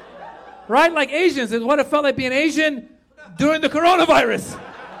 Right? Like Asians, it's what it felt like being Asian during the coronavirus.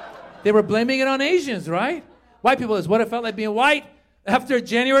 They were blaming it on Asians, right? White people is what it felt like being white after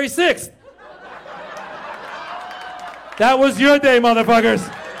January 6th. That was your day,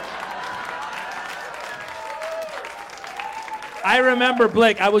 motherfuckers. I remember,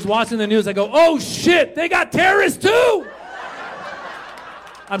 Blake, I was watching the news. I go, oh shit, they got terrorists too.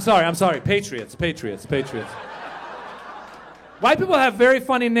 I'm sorry. Patriots. White people have very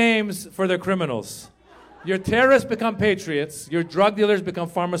funny names for their criminals. Your terrorists become patriots. Your drug dealers become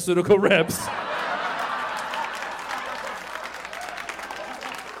pharmaceutical reps.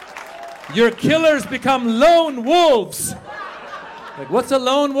 Your killers become lone wolves. Like, what's a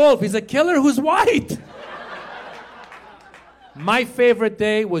lone wolf? He's a killer who's white. My favorite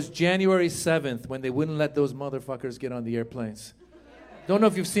day was January 7th when they wouldn't let those motherfuckers get on the airplanes. Don't know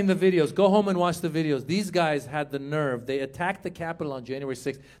if you've seen the videos. Go home and watch the videos. These guys had the nerve. They attacked the Capitol on January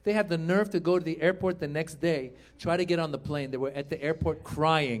 6th. They had the nerve to go to the airport the next day, try to get on the plane. They were at the airport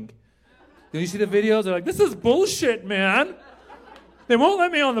crying. Did you see the videos? They're like, this is bullshit, man. They won't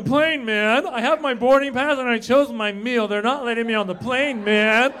let me on the plane, man. I have my boarding pass and I chose my meal. They're not letting me on the plane,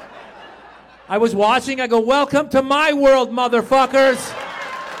 man. I was watching, I go, welcome to my world, motherfuckers.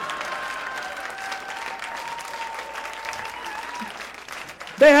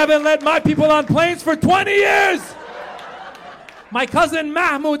 They haven't let my people on planes for 20 years. My cousin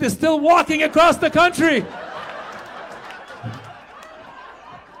Mahmoud is still walking across the country.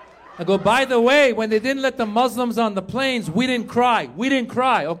 I go, by the way, when they didn't let the Muslims on the planes, we didn't cry. We didn't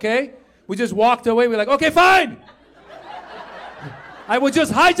cry, okay? We just walked away. We're like, okay, fine. I would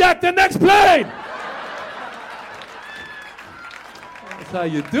just hijack the next plane. That's how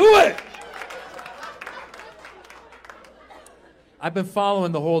you do it. I've been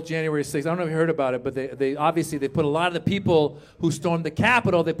following the whole January 6th. I don't know if you heard about it, but they obviously put a lot of the people who stormed the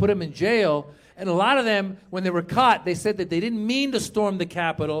Capitol, they put them in jail. And a lot of them, when they were caught, they said that they didn't mean to storm the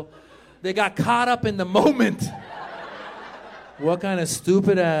Capitol. They got caught up in the moment. What kind of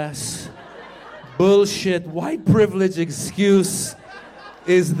stupid ass, bullshit, white privilege excuse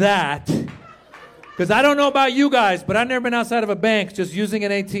is that? Because I don't know about you guys, but I've never been outside of a bank just using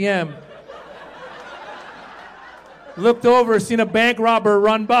an ATM. Looked over, seen a bank robber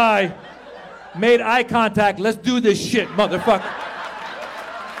run by, made eye contact. Let's do this shit, motherfucker.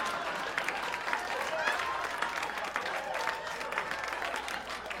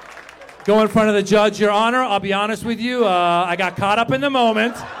 Go in front of the judge, Your Honor. I'll be honest with you. I got caught up in the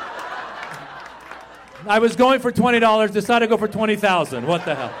moment. I was going for $20, decided to go for $20,000. What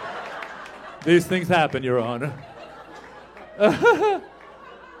the hell? These things happen, Your Honor.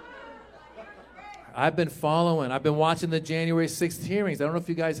 I've been watching the January 6th hearings. I don't know if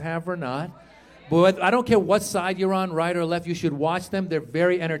you guys have or not. But I don't care what side you're on, right or left, you should watch them. They're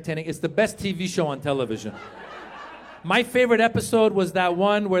very entertaining. It's the best TV show on television. My favorite episode was that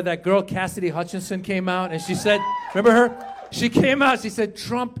one where that girl, Cassidy Hutchinson, came out and she said, remember her? She came out, she said,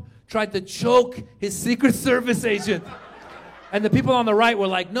 Trump tried to choke his Secret Service agent. And the people on the right were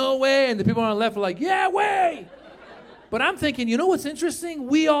like, no way. And the people on the left were like, yeah, way. But I'm thinking, you know what's interesting?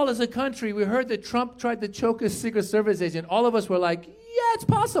 We all as a country, we heard that Trump tried to choke his Secret Service agent. All of us were like, yeah, it's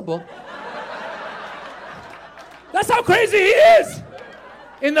possible. That's how crazy he is.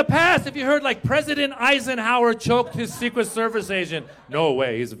 In the past, if you heard like President Eisenhower choked his Secret Service agent, no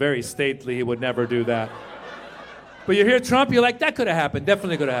way, he's very stately, he would never do that. But you hear Trump, you're like, that could have happened,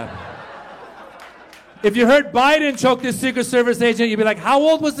 definitely could have happened. If you heard Biden choke his Secret Service agent, you'd be like, how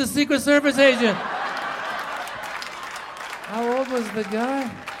old was the Secret Service agent? How old was the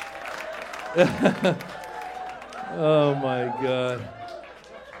guy? Oh my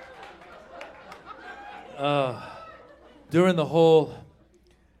God. During the whole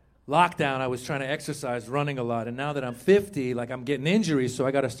lockdown, I was trying to exercise, running a lot, and now that I'm 50, like I'm getting injuries, so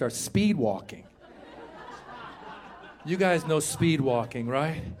I got to start speed walking. You guys know speed walking,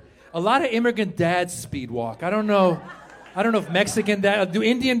 right? A lot of immigrant dads speed walk. I don't know if Mexican dads, do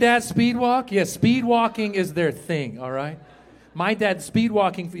Indian dads speed walk? Yeah, speed walking is their thing, all right? My dad, speed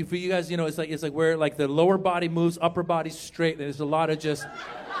walking, for you guys, you know, it's like where like the lower body moves, upper body straight, and there's a lot of just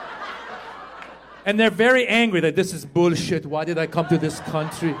And they're very angry that this is bullshit. Why did I come to this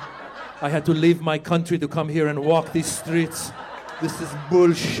country? I had to leave my country to come here and walk these streets. This is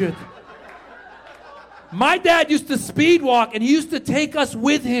bullshit. My dad used to speed walk, and he used to take us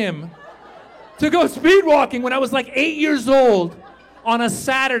with him to go speed walking when I was like 8 years old. On a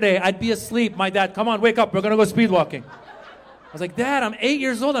Saturday, I'd be asleep. My dad, come on, wake up. We're going to go speed walking. I was like, Dad, I'm 8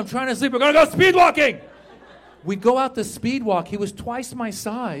 years old. I'm trying to sleep. We're going to go speed walking. We'd go out to speed walk. He was twice my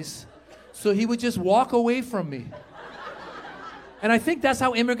size, so he would just walk away from me. And I think that's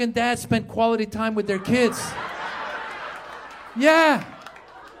how immigrant dads spent quality time with their kids. Yeah.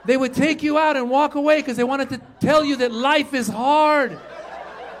 They would take you out and walk away because they wanted to tell you that life is hard.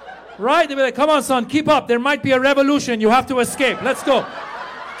 Right? They'd be like, come on, son, keep up. There might be a revolution. You have to escape. Let's go.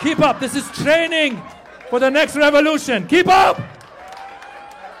 Keep up. This is training for the next revolution. Keep up.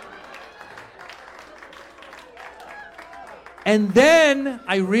 And then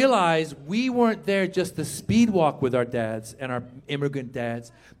I realized we weren't there just to speed walk with our dads and our immigrant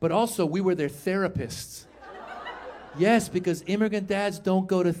dads, but also we were their therapists. Yes, because immigrant dads don't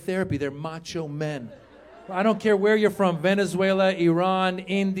go to therapy. They're macho men. I don't care where you're from, Venezuela, Iran,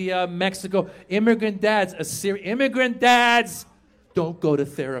 India, Mexico. Immigrant dads don't go to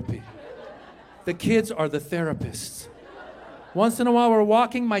therapy. The kids are the therapists. Once in a while we're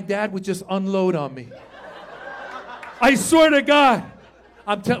walking, my dad would just unload on me. I swear to God.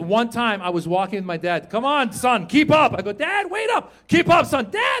 One time I was walking with my dad. Come on, son, keep up. I go, Dad, wait up. Keep up,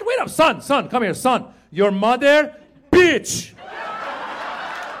 son. Dad, wait up. Son, come here, son. Your mother, bitch.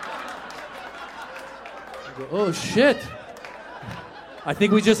 I go, oh, shit. I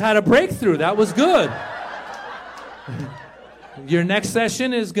think we just had a breakthrough. That was good. Your next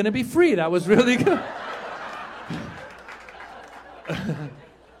session is going to be free. That was really good.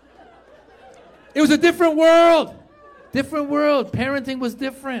 It was a different world. Different world. Parenting was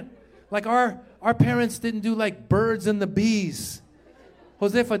different. Like our parents didn't do like birds and the bees.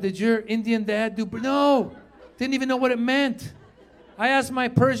 Josefa, did your Indian dad do? No. Didn't even know what it meant. I asked my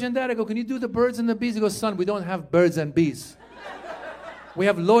Persian dad, I go, can you do the birds and the bees? He goes, son, we don't have birds and bees. We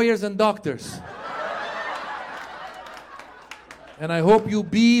have lawyers and doctors. And I hope you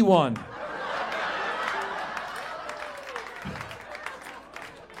be one.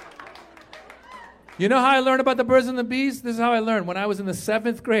 You know how I learned about the birds and the bees? This is how I learned. When I was in the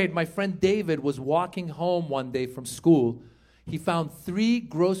 7th grade, my friend David was walking home one day from school. He found 3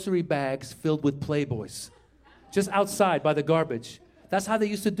 grocery bags filled with Playboys, just outside by the garbage. That's how they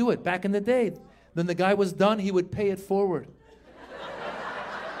used to do it back in the day. Then the guy was done, he would pay it forward.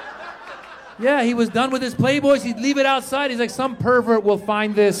 Yeah, he was done with his Playboys, he'd leave it outside. He's like, some pervert will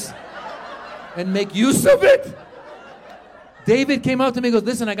find this and make use of it. David came up to me and goes,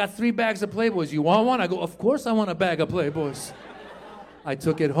 listen, I got 3 bags of Playboys. You want one? I go, of course I want a bag of Playboys. I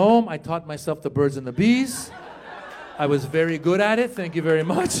took it home. I taught myself the birds and the bees. I was very good at it. Thank you very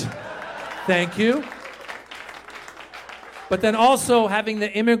much. Thank you. But then also having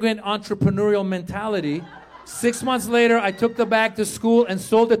the immigrant entrepreneurial mentality, 6 months later, I took the bag to school and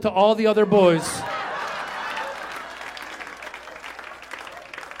sold it to all the other boys.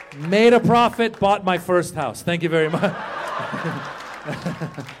 Made a profit, bought my first house. Thank you very much.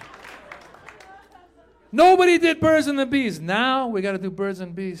 Nobody did birds and the bees. Now we got to do birds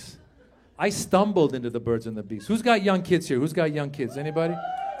and bees. I stumbled into the birds and the bees. Who's got young kids here? Who's got young kids? Anybody?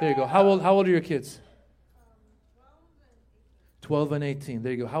 There you go. How old are your kids? 12 and 18.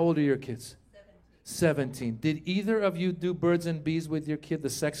 There you go. How old are your kids? 17. Did either of you do birds and bees with your kid, the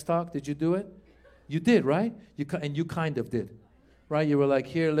sex talk? Did you do it? You did, right? And you kind of did. Right? You were like,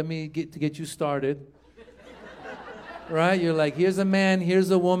 here, let me get you started. Right? You're like, here's a man,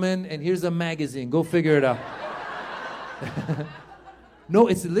 here's a woman, and here's a magazine. Go figure it out. No,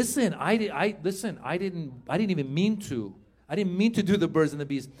 listen, I didn't even mean to. I didn't mean to do the birds and the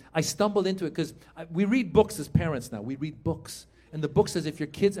bees. I stumbled into it because we read books as parents now. We read books. And the book says if your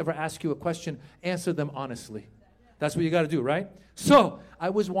kids ever ask you a question, answer them honestly. That's what you got to do, right? So I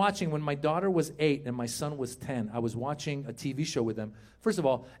was watching when my daughter was 8 and my son was 10. I was watching a TV show with them. First of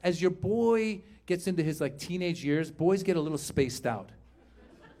all, as your boy gets into his teenage years, boys get a little spaced out.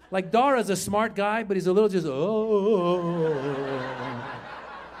 Like Dara's a smart guy, but he's a little just, oh.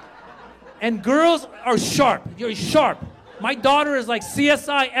 And girls are sharp. You're sharp. My daughter is like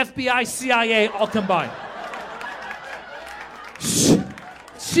CSI, FBI, CIA, all combined.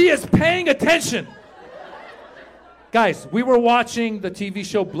 She is paying attention. Guys, we were watching the TV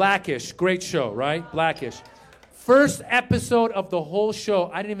show Blackish. Great show, right? Blackish. First episode of the whole show.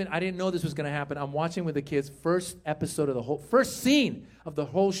 I didn't know this was going to happen. I'm watching with the kids. First scene of the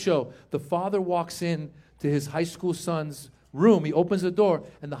whole show. The father walks in to his high school son's room. He opens the door,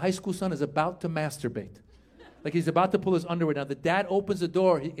 and the high school son is about to masturbate. Like he's about to pull his underwear down. The dad opens the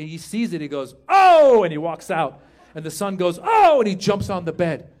door. He sees it. He goes, oh, and he walks out. And the son goes, oh, and he jumps on the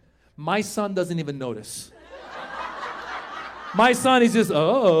bed. My son doesn't even notice. My son, he's just,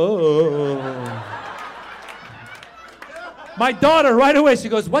 oh. My daughter, right away, she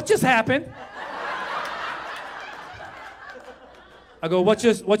goes, what just happened? I go, what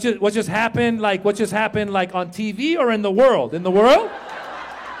just happened? Like, what just happened, like, on TV or in the world? In the world?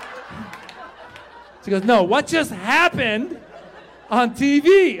 She goes, no, what just happened on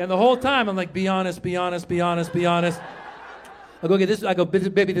TV? And the whole time, I'm like, be honest, be honest, be honest, be honest. I go, okay,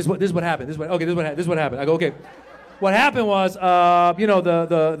 baby, this is what happened. This is what happened. I go, okay. What happened was,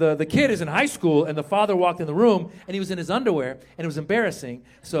 the kid is in high school, and the father walked in the room, and he was in his underwear, and it was embarrassing,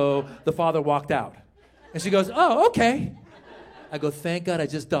 so the father walked out. And she goes, oh, okay. I go, thank God I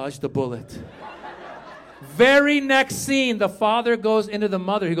just dodged the bullet. Very next scene, the father goes into the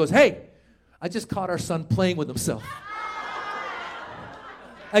mother. He goes, hey, I just caught our son playing with himself.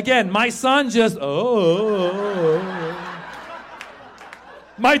 Again, my son just, oh.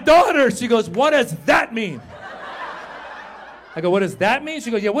 My daughter, she goes, what does that mean? I go, what does that mean? She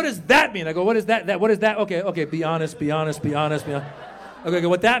goes, yeah, what does that mean? I go, what is that? What is that? Okay, be honest, be honest, be honest, be honest. Okay,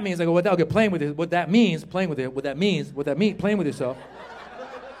 what that means? I go, okay, playing with it. What that means, playing with it. What that means, playing with yourself.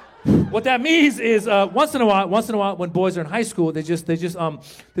 What that means is once in a while, when boys are in high school, they just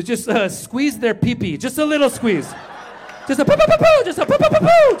squeeze their pee-pee, just a little squeeze, just a poo-poo-poo-poo, just a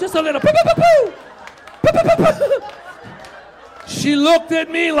poo-poo-poo-poo, just a little poo-poo-poo-poo, poo-poo-poo-poo. She looked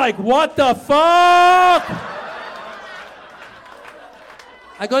at me like, what the fuck?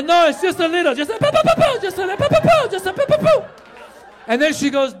 I go, no, it's just a little, just a poo-poo-poo-poo, just a little poo-poo-poo, just a poo-poo-poo. And then she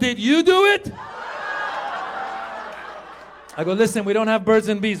goes, did you do it? I go, listen, we don't have birds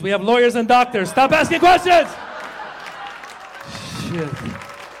and bees. We have lawyers and doctors. Stop asking questions. Shit.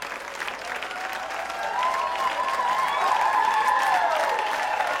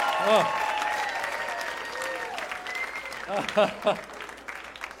 Oh.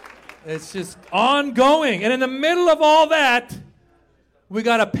 It's just ongoing. And in the middle of all that, we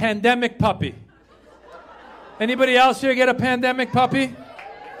got a pandemic puppy. Anybody else here get a pandemic puppy?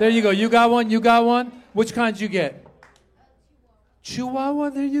 There you go. You got one? You got one? Which kind did you get? Chihuahua?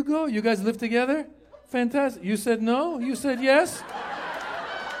 There you go. You guys live together? Fantastic. You said no? You said yes?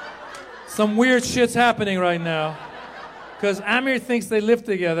 Some weird shit's happening right now. Because Amir thinks they live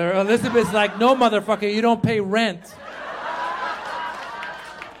together. Elizabeth's like, no, motherfucker, you don't pay rent.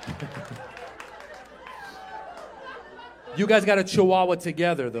 You guys got a Chihuahua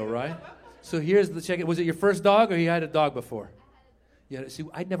together, though, right? So here's the check. Was it your first dog, or you had a dog before? Yeah. See,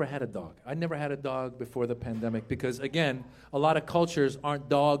 I'd never had a dog. I never had a dog before the pandemic because, again, a lot of cultures aren't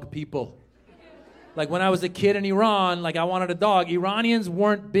dog people. Like when I was a kid in Iran, like I wanted a dog. Iranians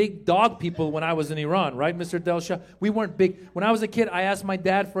weren't big dog people when I was in Iran, right, Mr. Delsha? We weren't big. When I was a kid, I asked my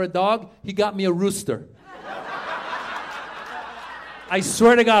dad for a dog. He got me a rooster. I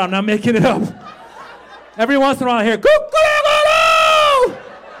swear to God, I'm not making it up. Every once in a while I hear, "Cuckoo!"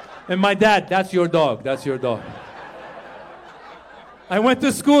 And my dad, that's your dog, that's your dog. I went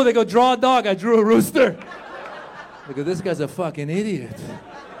to school, they go, draw a dog. I drew a rooster. I go, this guy's a fucking idiot.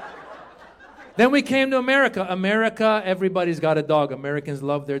 Then we came to America. America, everybody's got a dog. Americans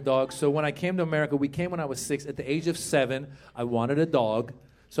love their dogs. So when I came to America, we came when I was 6. At the age of 7, I wanted a dog.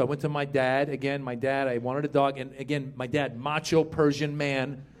 So I went to my dad. Again, I wanted a dog. And again, my dad, macho Persian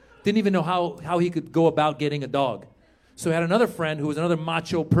man, didn't even know how he could go about getting a dog. So he had another friend who was another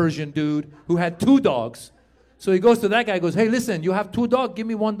macho Persian dude who had 2 dogs. So he goes to that guy and goes, hey, listen, you have 2 dogs, give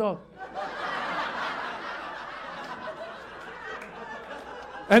me 1 dog.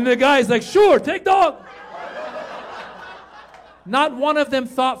 And the guy's like, sure, take dog. Not one of them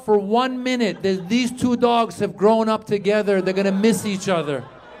thought for 1 minute that these 2 dogs have grown up together, they're gonna miss each other.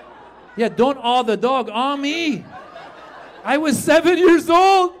 Yeah, don't awe the dog, awe me. I was 7 years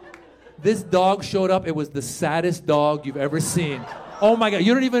old. This dog showed up, it was the saddest dog you've ever seen. Oh my God,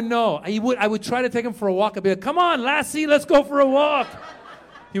 you don't even know. I would try to take him for a walk. I'd be like, come on, Lassie, let's go for a walk.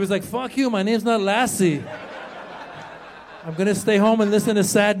 He was like, fuck you, my name's not Lassie. I'm gonna stay home and listen to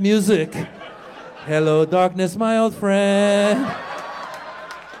sad music. Hello, darkness, my old friend.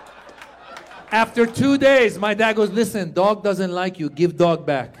 After 2 days, my dad goes, listen, dog doesn't like you, give dog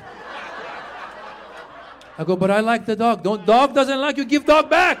back. I go, but I like the dog. Dog doesn't like you, give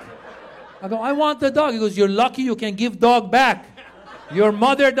dog back. I go, I want the dog. He goes, you're lucky you can give dog back. Your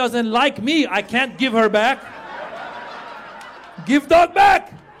mother doesn't like me. I can't give her back. Give dog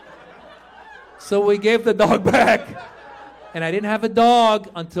back. So we gave the dog back. And I didn't have a dog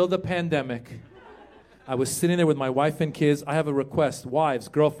until the pandemic. I was sitting there with my wife and kids. I have a request. Wives,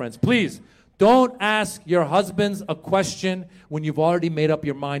 girlfriends, please don't ask your husbands a question when you've already made up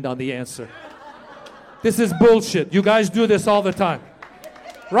your mind on the answer. This is bullshit. You guys do this all the time.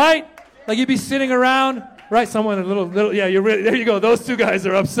 Right? Like you'd be sitting around, right? Someone a little, yeah, you're really, there you go. Those two guys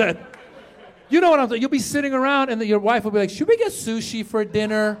are upset. You know what I'm saying? You'll be sitting around and your wife will be like, should we get sushi for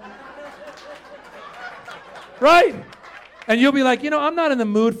dinner? Right? And you'll be like, I'm not in the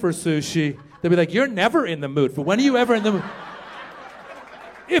mood for sushi. They'll be like, you're never in the mood. For when are you ever in the mood?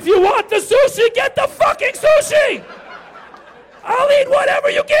 If you want the sushi, get the fucking sushi! I'll eat whatever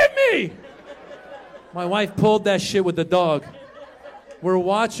you give me! My wife pulled that shit with the dog. We're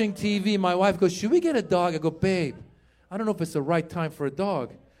watching TV. My wife goes, should we get a dog? I go, babe, I don't know if it's the right time for a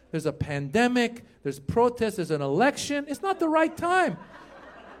dog. There's a pandemic, there's protests, there's an election. It's not the right time.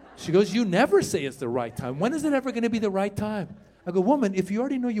 She goes, you never say it's the right time. When is it ever going to be the right time? I go, woman, if you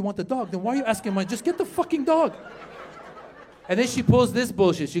already know you want the dog, then why are you asking mine? Just get the fucking dog. And then she pulls this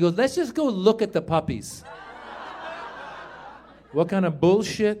bullshit. She goes, let's just go look at the puppies. What kind of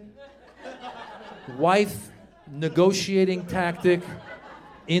bullshit? Wife negotiating tactic,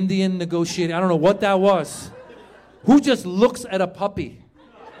 Indian negotiating, I don't know what that was. Who just looks at a puppy?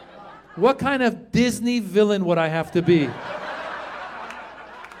 What kind of Disney villain would I have to be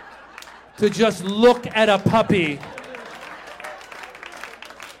to just look at a puppy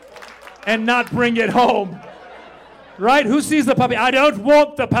and not bring it home? Right? Who sees the puppy? I don't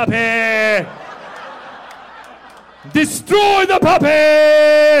want the puppy! Destroy the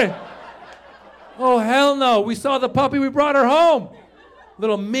puppy! Oh, hell no. We saw the puppy, we brought her home.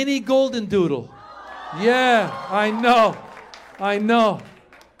 Little mini golden doodle. Yeah, I know.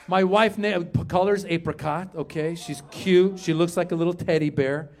 My wife colors apricot, okay? She's cute. She looks like a little teddy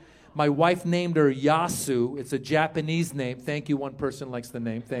bear. My wife named her Yasu. It's a Japanese name. Thank you. One person likes the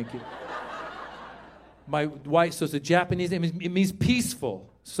name. Thank you. My wife, so it's a Japanese name. It means peaceful.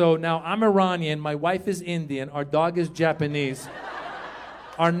 So now I'm Iranian. My wife is Indian. Our dog is Japanese.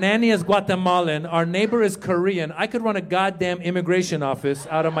 Our nanny is Guatemalan. Our neighbor is Korean. I could run a goddamn immigration office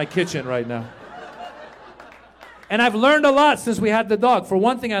out of my kitchen right now. And I've learned a lot since we had the dog. For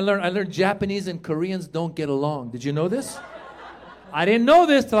one thing, I learned Japanese and Koreans don't get along. Did you know this? I didn't know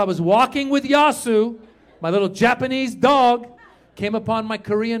this till I was walking with Yasu, my little Japanese dog, came upon my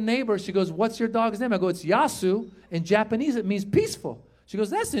Korean neighbor. She goes, what's your dog's name? I go, it's Yasu. In Japanese, it means peaceful. She goes,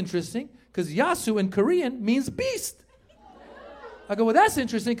 that's interesting, because Yasu in Korean means beast. I go, well, that's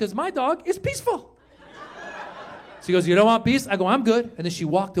interesting, because my dog is peaceful. She goes, you don't want beast? I go, I'm good. And then she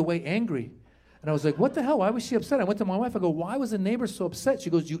walked away angry. And I was like, what the hell? Why was she upset? I went to my wife. I go, why was the neighbor so upset?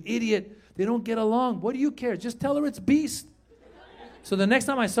 She goes, you idiot. They don't get along. What do you care? Just tell her it's beast. So the next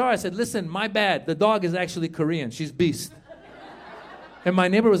time I saw her, I said, listen, my bad. The dog is actually Korean. She's beast. And my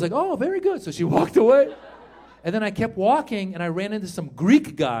neighbor was like, oh, very good. So she walked away. And then I kept walking, and I ran into some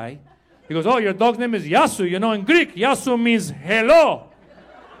Greek guy. He goes, oh, your dog's name is Yasu. You know, in Greek, Yasu means hello.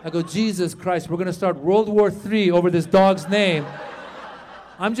 I go, Jesus Christ, we're going to start World War III over this dog's name.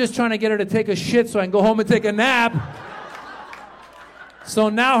 I'm just trying to get her to take a shit so I can go home and take a nap. So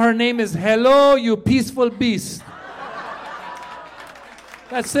now her name is Hello, you peaceful beast.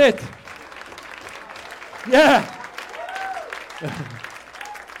 That's it. Yeah.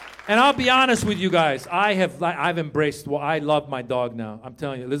 And I'll be honest with you guys. I've embraced, I love my dog now. I'm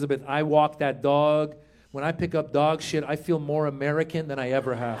telling you, Elizabeth, I walk that dog. When I pick up dog shit, I feel more American than I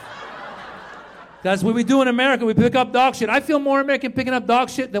ever have. That's what we do in America. We pick up dog shit. I feel more American picking up dog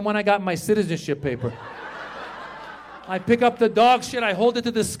shit than when I got my citizenship paper. I pick up the dog shit. I hold it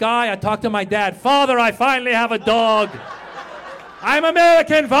to the sky. I talk to my dad. Father, I finally have a dog. I'm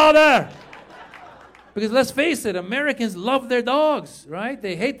American, Father. Because let's face it, Americans love their dogs, right?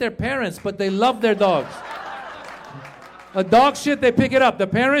 They hate their parents, but they love their dogs. A dog shit, they pick it up. The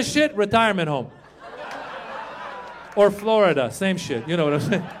parents shit, retirement home. Or Florida, same shit. You know what I'm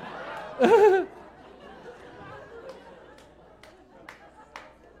saying?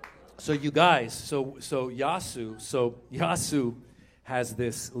 So you guys, so Yasu has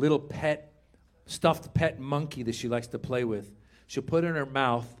this little stuffed pet monkey that she likes to play with. She'll put it in her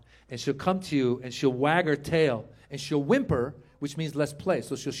mouth, and she'll come to you, and she'll wag her tail, and she'll whimper, which means let's play.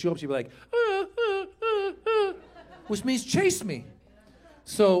 So she'll show up, she'll be like, which means chase me.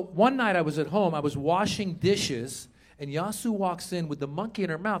 So one night I was at home, I was washing dishes, and Yasu walks in with the monkey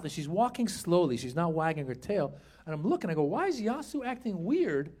in her mouth, and she's walking slowly. She's not wagging her tail. And I'm looking, I go, why is Yasu acting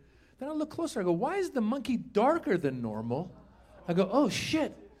weird? Then I look closer, I go, why is the monkey darker than normal? I go, oh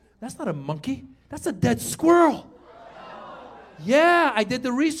shit, that's not a monkey, that's a dead squirrel. Yeah, I did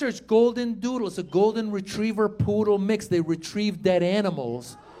the research, golden doodle. It's a golden retriever poodle mix. They retrieve dead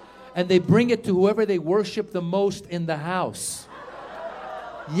animals and they bring it to whoever they worship the most in the house.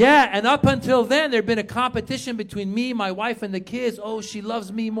 Yeah, and up until then, there'd been a competition between me, my wife, and the kids. Oh, she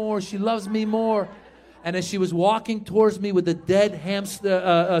loves me more. She loves me more. And as she was walking towards me with a dead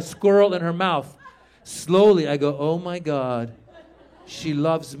hamster, squirrel in her mouth, slowly I go, oh my God, she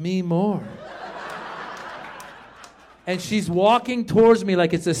loves me more. And she's walking towards me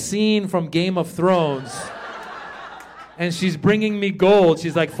like it's a scene from Game of Thrones. And she's bringing me gold.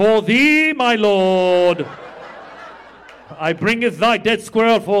 She's like, for thee, my lord. I bringeth thy dead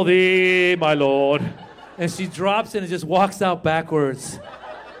squirrel for thee, my lord. And she drops it and just walks out backwards.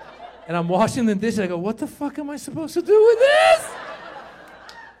 And I'm washing the dishes. I go, what the fuck am I supposed to do with this?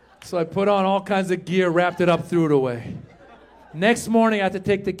 So I put on all kinds of gear, wrapped it up, threw it away. Next morning, I had to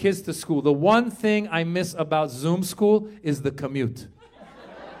take the kids to school. The one thing I miss about Zoom school is the commute.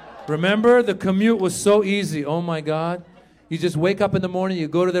 Remember, the commute was so easy. Oh my God. You just wake up in the morning, you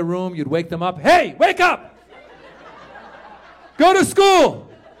go to their room, you'd wake them up. Hey, wake up! Go to school!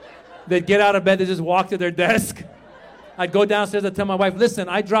 They'd get out of bed, they just walk to their desk. I'd go downstairs, I'd tell my wife, listen,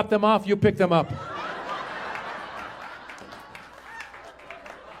 I dropped them off, you pick them up.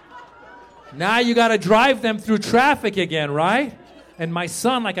 Now you gotta drive them through traffic again, right? And my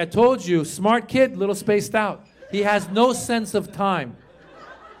son, like I told you, smart kid, little spaced out. He has no sense of time.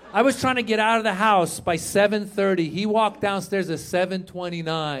 I was trying to get out of the house by 7:30. He walked downstairs at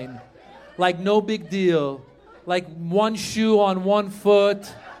 7:29. Like no big deal. Like one shoe on one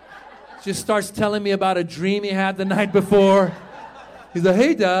foot. Just starts telling me about a dream he had the night before. He's like,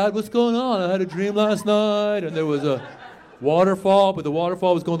 hey Dad, what's going on? I had a dream last night and there was a waterfall, but the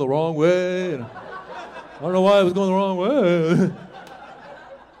waterfall was going the wrong way. And I don't know why it was going the wrong way.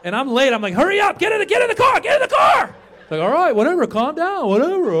 And I'm late. I'm like, hurry up, get in the car. Like, all right, whatever, calm down,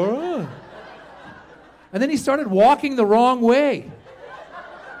 whatever, all right. And then he started walking the wrong way.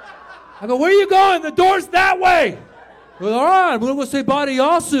 I go, where are you going? The door's that way. He goes, all right, I'm going to go say Bada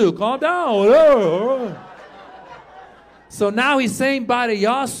Yasu. Calm down, whatever, all right. So now he's saying Bada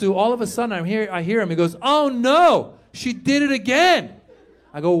Yasu. All of a sudden, I hear him. He goes, oh no, she did it again.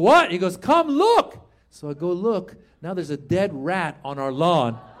 I go, what? He goes, come look. So I go look. Now there's a dead rat on our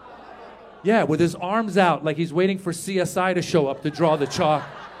lawn. Yeah, with his arms out like he's waiting for CSI to show up to draw the chalk.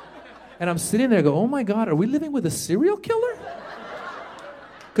 And I'm sitting there, I go, oh my God, are we living with a serial killer?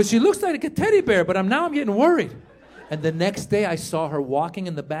 Because she looks like a teddy bear, but now I'm getting worried. And the next day I saw her walking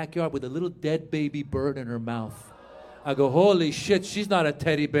in the backyard with a little dead baby bird in her mouth. I go, holy shit, she's not a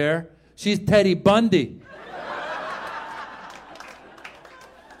teddy bear. She's Teddy Bundy.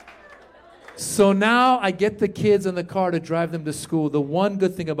 So now I get the kids in the car to drive them to school. The one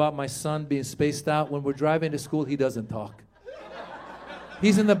good thing about my son being spaced out, when we're driving to school, he doesn't talk.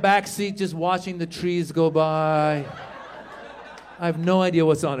 He's in the back seat just watching the trees go by. I have no idea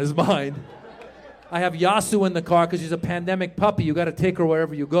what's on his mind. I have Yasu in the car because she's a pandemic puppy. You got to take her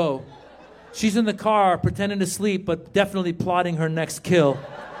wherever you go. She's in the car pretending to sleep, but definitely plotting her next kill.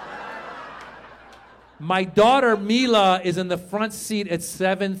 My daughter, Mila, is in the front seat at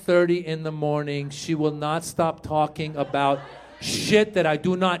 7:30 in the morning. She will not stop talking about shit that I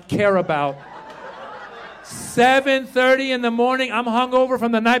do not care about. 7:30 in the morning, I'm hungover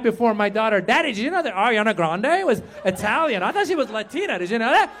from the night before. My daughter, Daddy, did you know that Ariana Grande was Italian? I thought she was Latina. Did you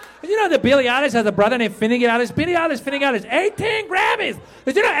know that? Did you know that Billie Eilish has a brother named Finnegan Eilish? Billie Eilish, 18 Grammys.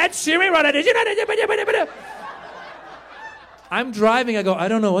 Did you know Ed Sheeran wrote it? Did you know? I'm driving, I go, I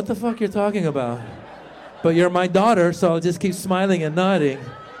don't know what the fuck you're talking about. But you're my daughter, so I'll just keep smiling and nodding.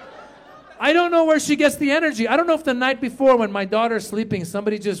 I don't know where she gets the energy. I don't know if the night before when my daughter's sleeping,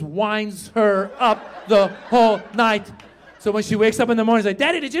 somebody just winds her up the whole night. So when she wakes up in the morning, she's like,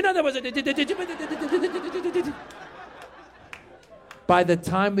 Daddy, did you know there was a... By the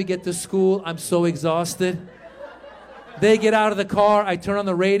time we get to school, I'm so exhausted. They get out of the car, I turn on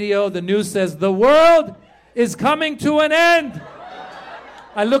the radio, the news says, the world is coming to an end.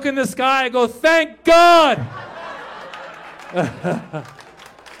 I look in the sky, I go, thank God.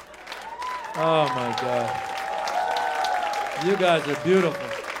 Oh my God. You guys are beautiful.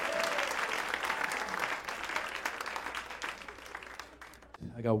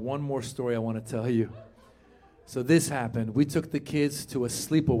 I got one more story I want to tell you. So this happened. We took the kids to a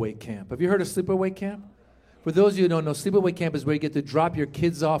sleepaway camp. Have you heard of sleepaway camp? For those of you who don't know, sleepaway camp is where you get to drop your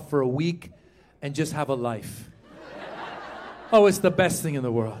kids off for a week and just have a life. Oh, it's the best thing in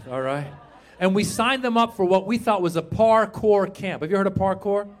the world, all right? And we signed them up for what we thought was a parkour camp. Have you heard of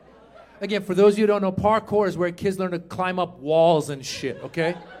parkour? Again, for those of you who don't know, parkour is where kids learn to climb up walls and shit,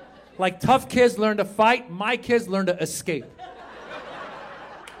 okay? Like tough kids learn to fight, my kids learn to escape.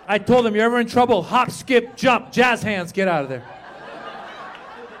 I told them, you're ever in trouble, hop, skip, jump, jazz hands, get out of there.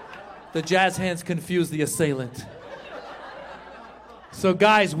 The jazz hands confused the assailant. So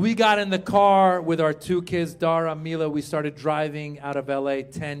guys, we got in the car with our 2 kids, Dara, Mila. We started driving out of LA,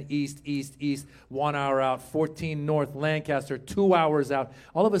 10 east, 1 hour out, 14 north, Lancaster, 2 hours out.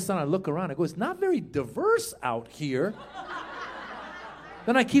 All of a sudden I look around, I go, it's not very diverse out here.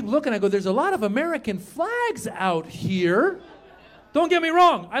 Then I keep looking, I go, there's a lot of American flags out here. Don't get me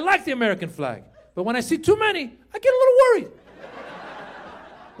wrong, I like the American flag. But when I see too many, I get a little worried.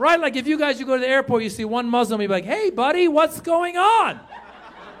 Right? Like if you go to the airport, you see one Muslim, you'd be like, hey, buddy, what's going on?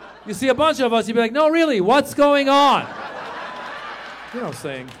 You see a bunch of us, you'd be like, no, really, what's going on? You know what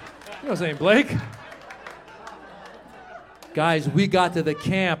I'm saying, Blake? Guys, we got to the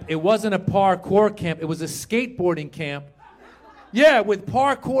camp. It wasn't a parkour camp. It was a skateboarding camp. Yeah, with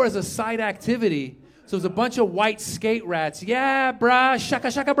parkour as a side activity. So it was a bunch of white skate rats. Yeah, brah,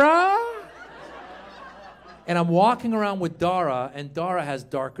 shaka shaka brah. And I'm walking around with Dara, and Dara has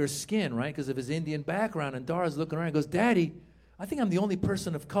darker skin, right, because of his Indian background. And Dara's looking around and goes, Daddy, I think I'm the only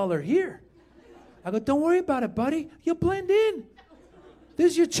person of color here. I go, don't worry about it, buddy. You'll blend in.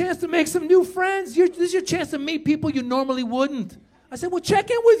 This is your chance to make some new friends. This is your chance to meet people you normally wouldn't. I said, well, check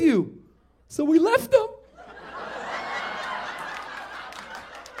in with you. So we left them.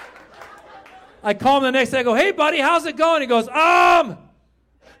 I call him the next day. I go, hey, buddy, how's it going? He goes,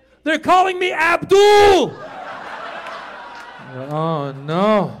 they're calling me Abdul. Oh,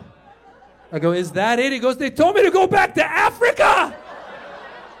 no. I go, is that it? He goes, they told me to go back to Africa.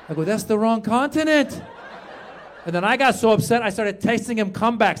 I go, that's the wrong continent. And then I got so upset, I started texting him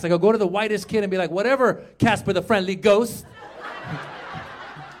comebacks. I go to the whitest kid and be like, whatever, Casper the Friendly Ghost.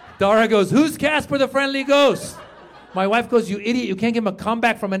 Dara goes, who's Casper the Friendly Ghost? My wife goes, you idiot, you can't give him a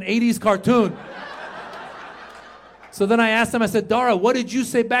comeback from an 80s cartoon. So then I asked him, I said, Dara, what did you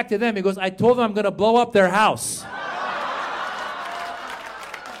say back to them? He goes, I told them I'm going to blow up their house.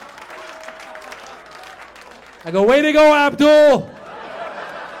 I go, way to go, Abdul.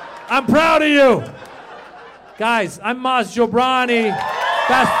 I'm proud of you. Guys, I'm Maz Jobrani.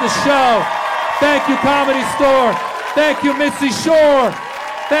 That's the show. Thank you, Comedy Store. Thank you, Mitzi Shore.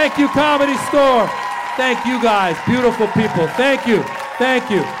 Thank you, Comedy Store. Thank you, guys. Beautiful people. Thank you. Thank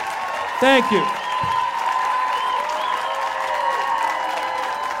you. Thank you.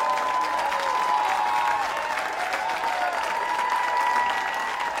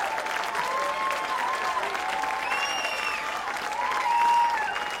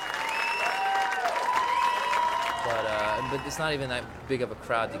 But it's not even that big of a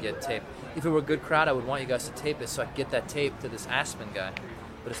crowd to get taped. If it were a good crowd, I would want you guys to tape it so I could get that tape to this Aspen guy.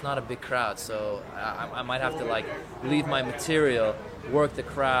 But it's not a big crowd, so I might have to like leave my material, work the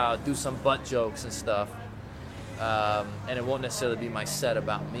crowd, do some butt jokes and stuff, and it won't necessarily be my set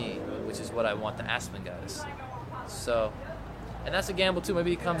about me, which is what I want the Aspen guys. So, and that's a gamble too.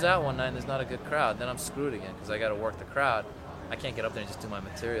 Maybe he comes out one night and there's not a good crowd, then I'm screwed again because I got to work the crowd. I can't get up there and just do my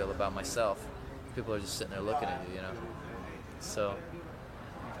material about myself. People are just sitting there looking at you, you know. So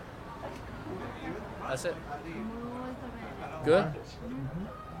that's it. Good? Mm-hmm.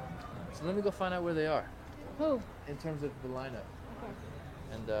 So let me go find out where they are. Who? In terms of the lineup. Okay.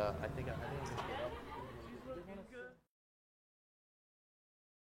 And I think I'm going to get up.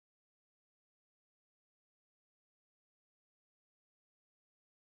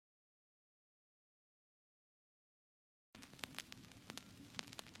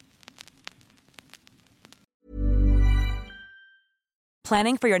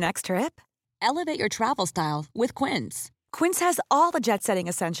 Planning for your next trip? Elevate your travel style with Quince. Quince has all the jet-setting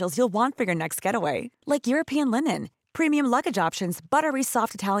essentials you'll want for your next getaway, like European linen, premium luggage options, buttery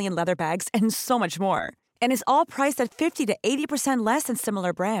soft Italian leather bags, and so much more. And is all priced at 50 to 80% less than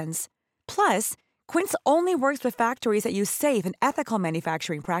similar brands. Plus, Quince only works with factories that use safe and ethical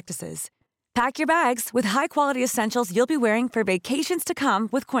manufacturing practices. Pack your bags with high-quality essentials you'll be wearing for vacations to come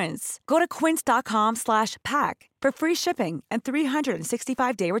with Quince. Go to quince.com/pack for free shipping and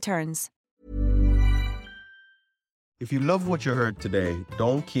 365-day returns. If you love what you heard today,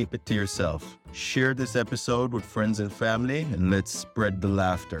 don't keep it to yourself. Share this episode with friends and family, and let's spread the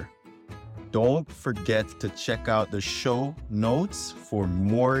laughter. Don't forget to check out the show notes for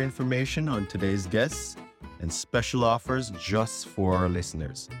more information on today's guests and special offers just for our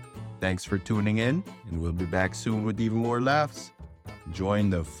listeners. Thanks for tuning in, and we'll be back soon with even more laughs.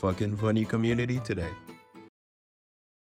 Join the fucking funny community today.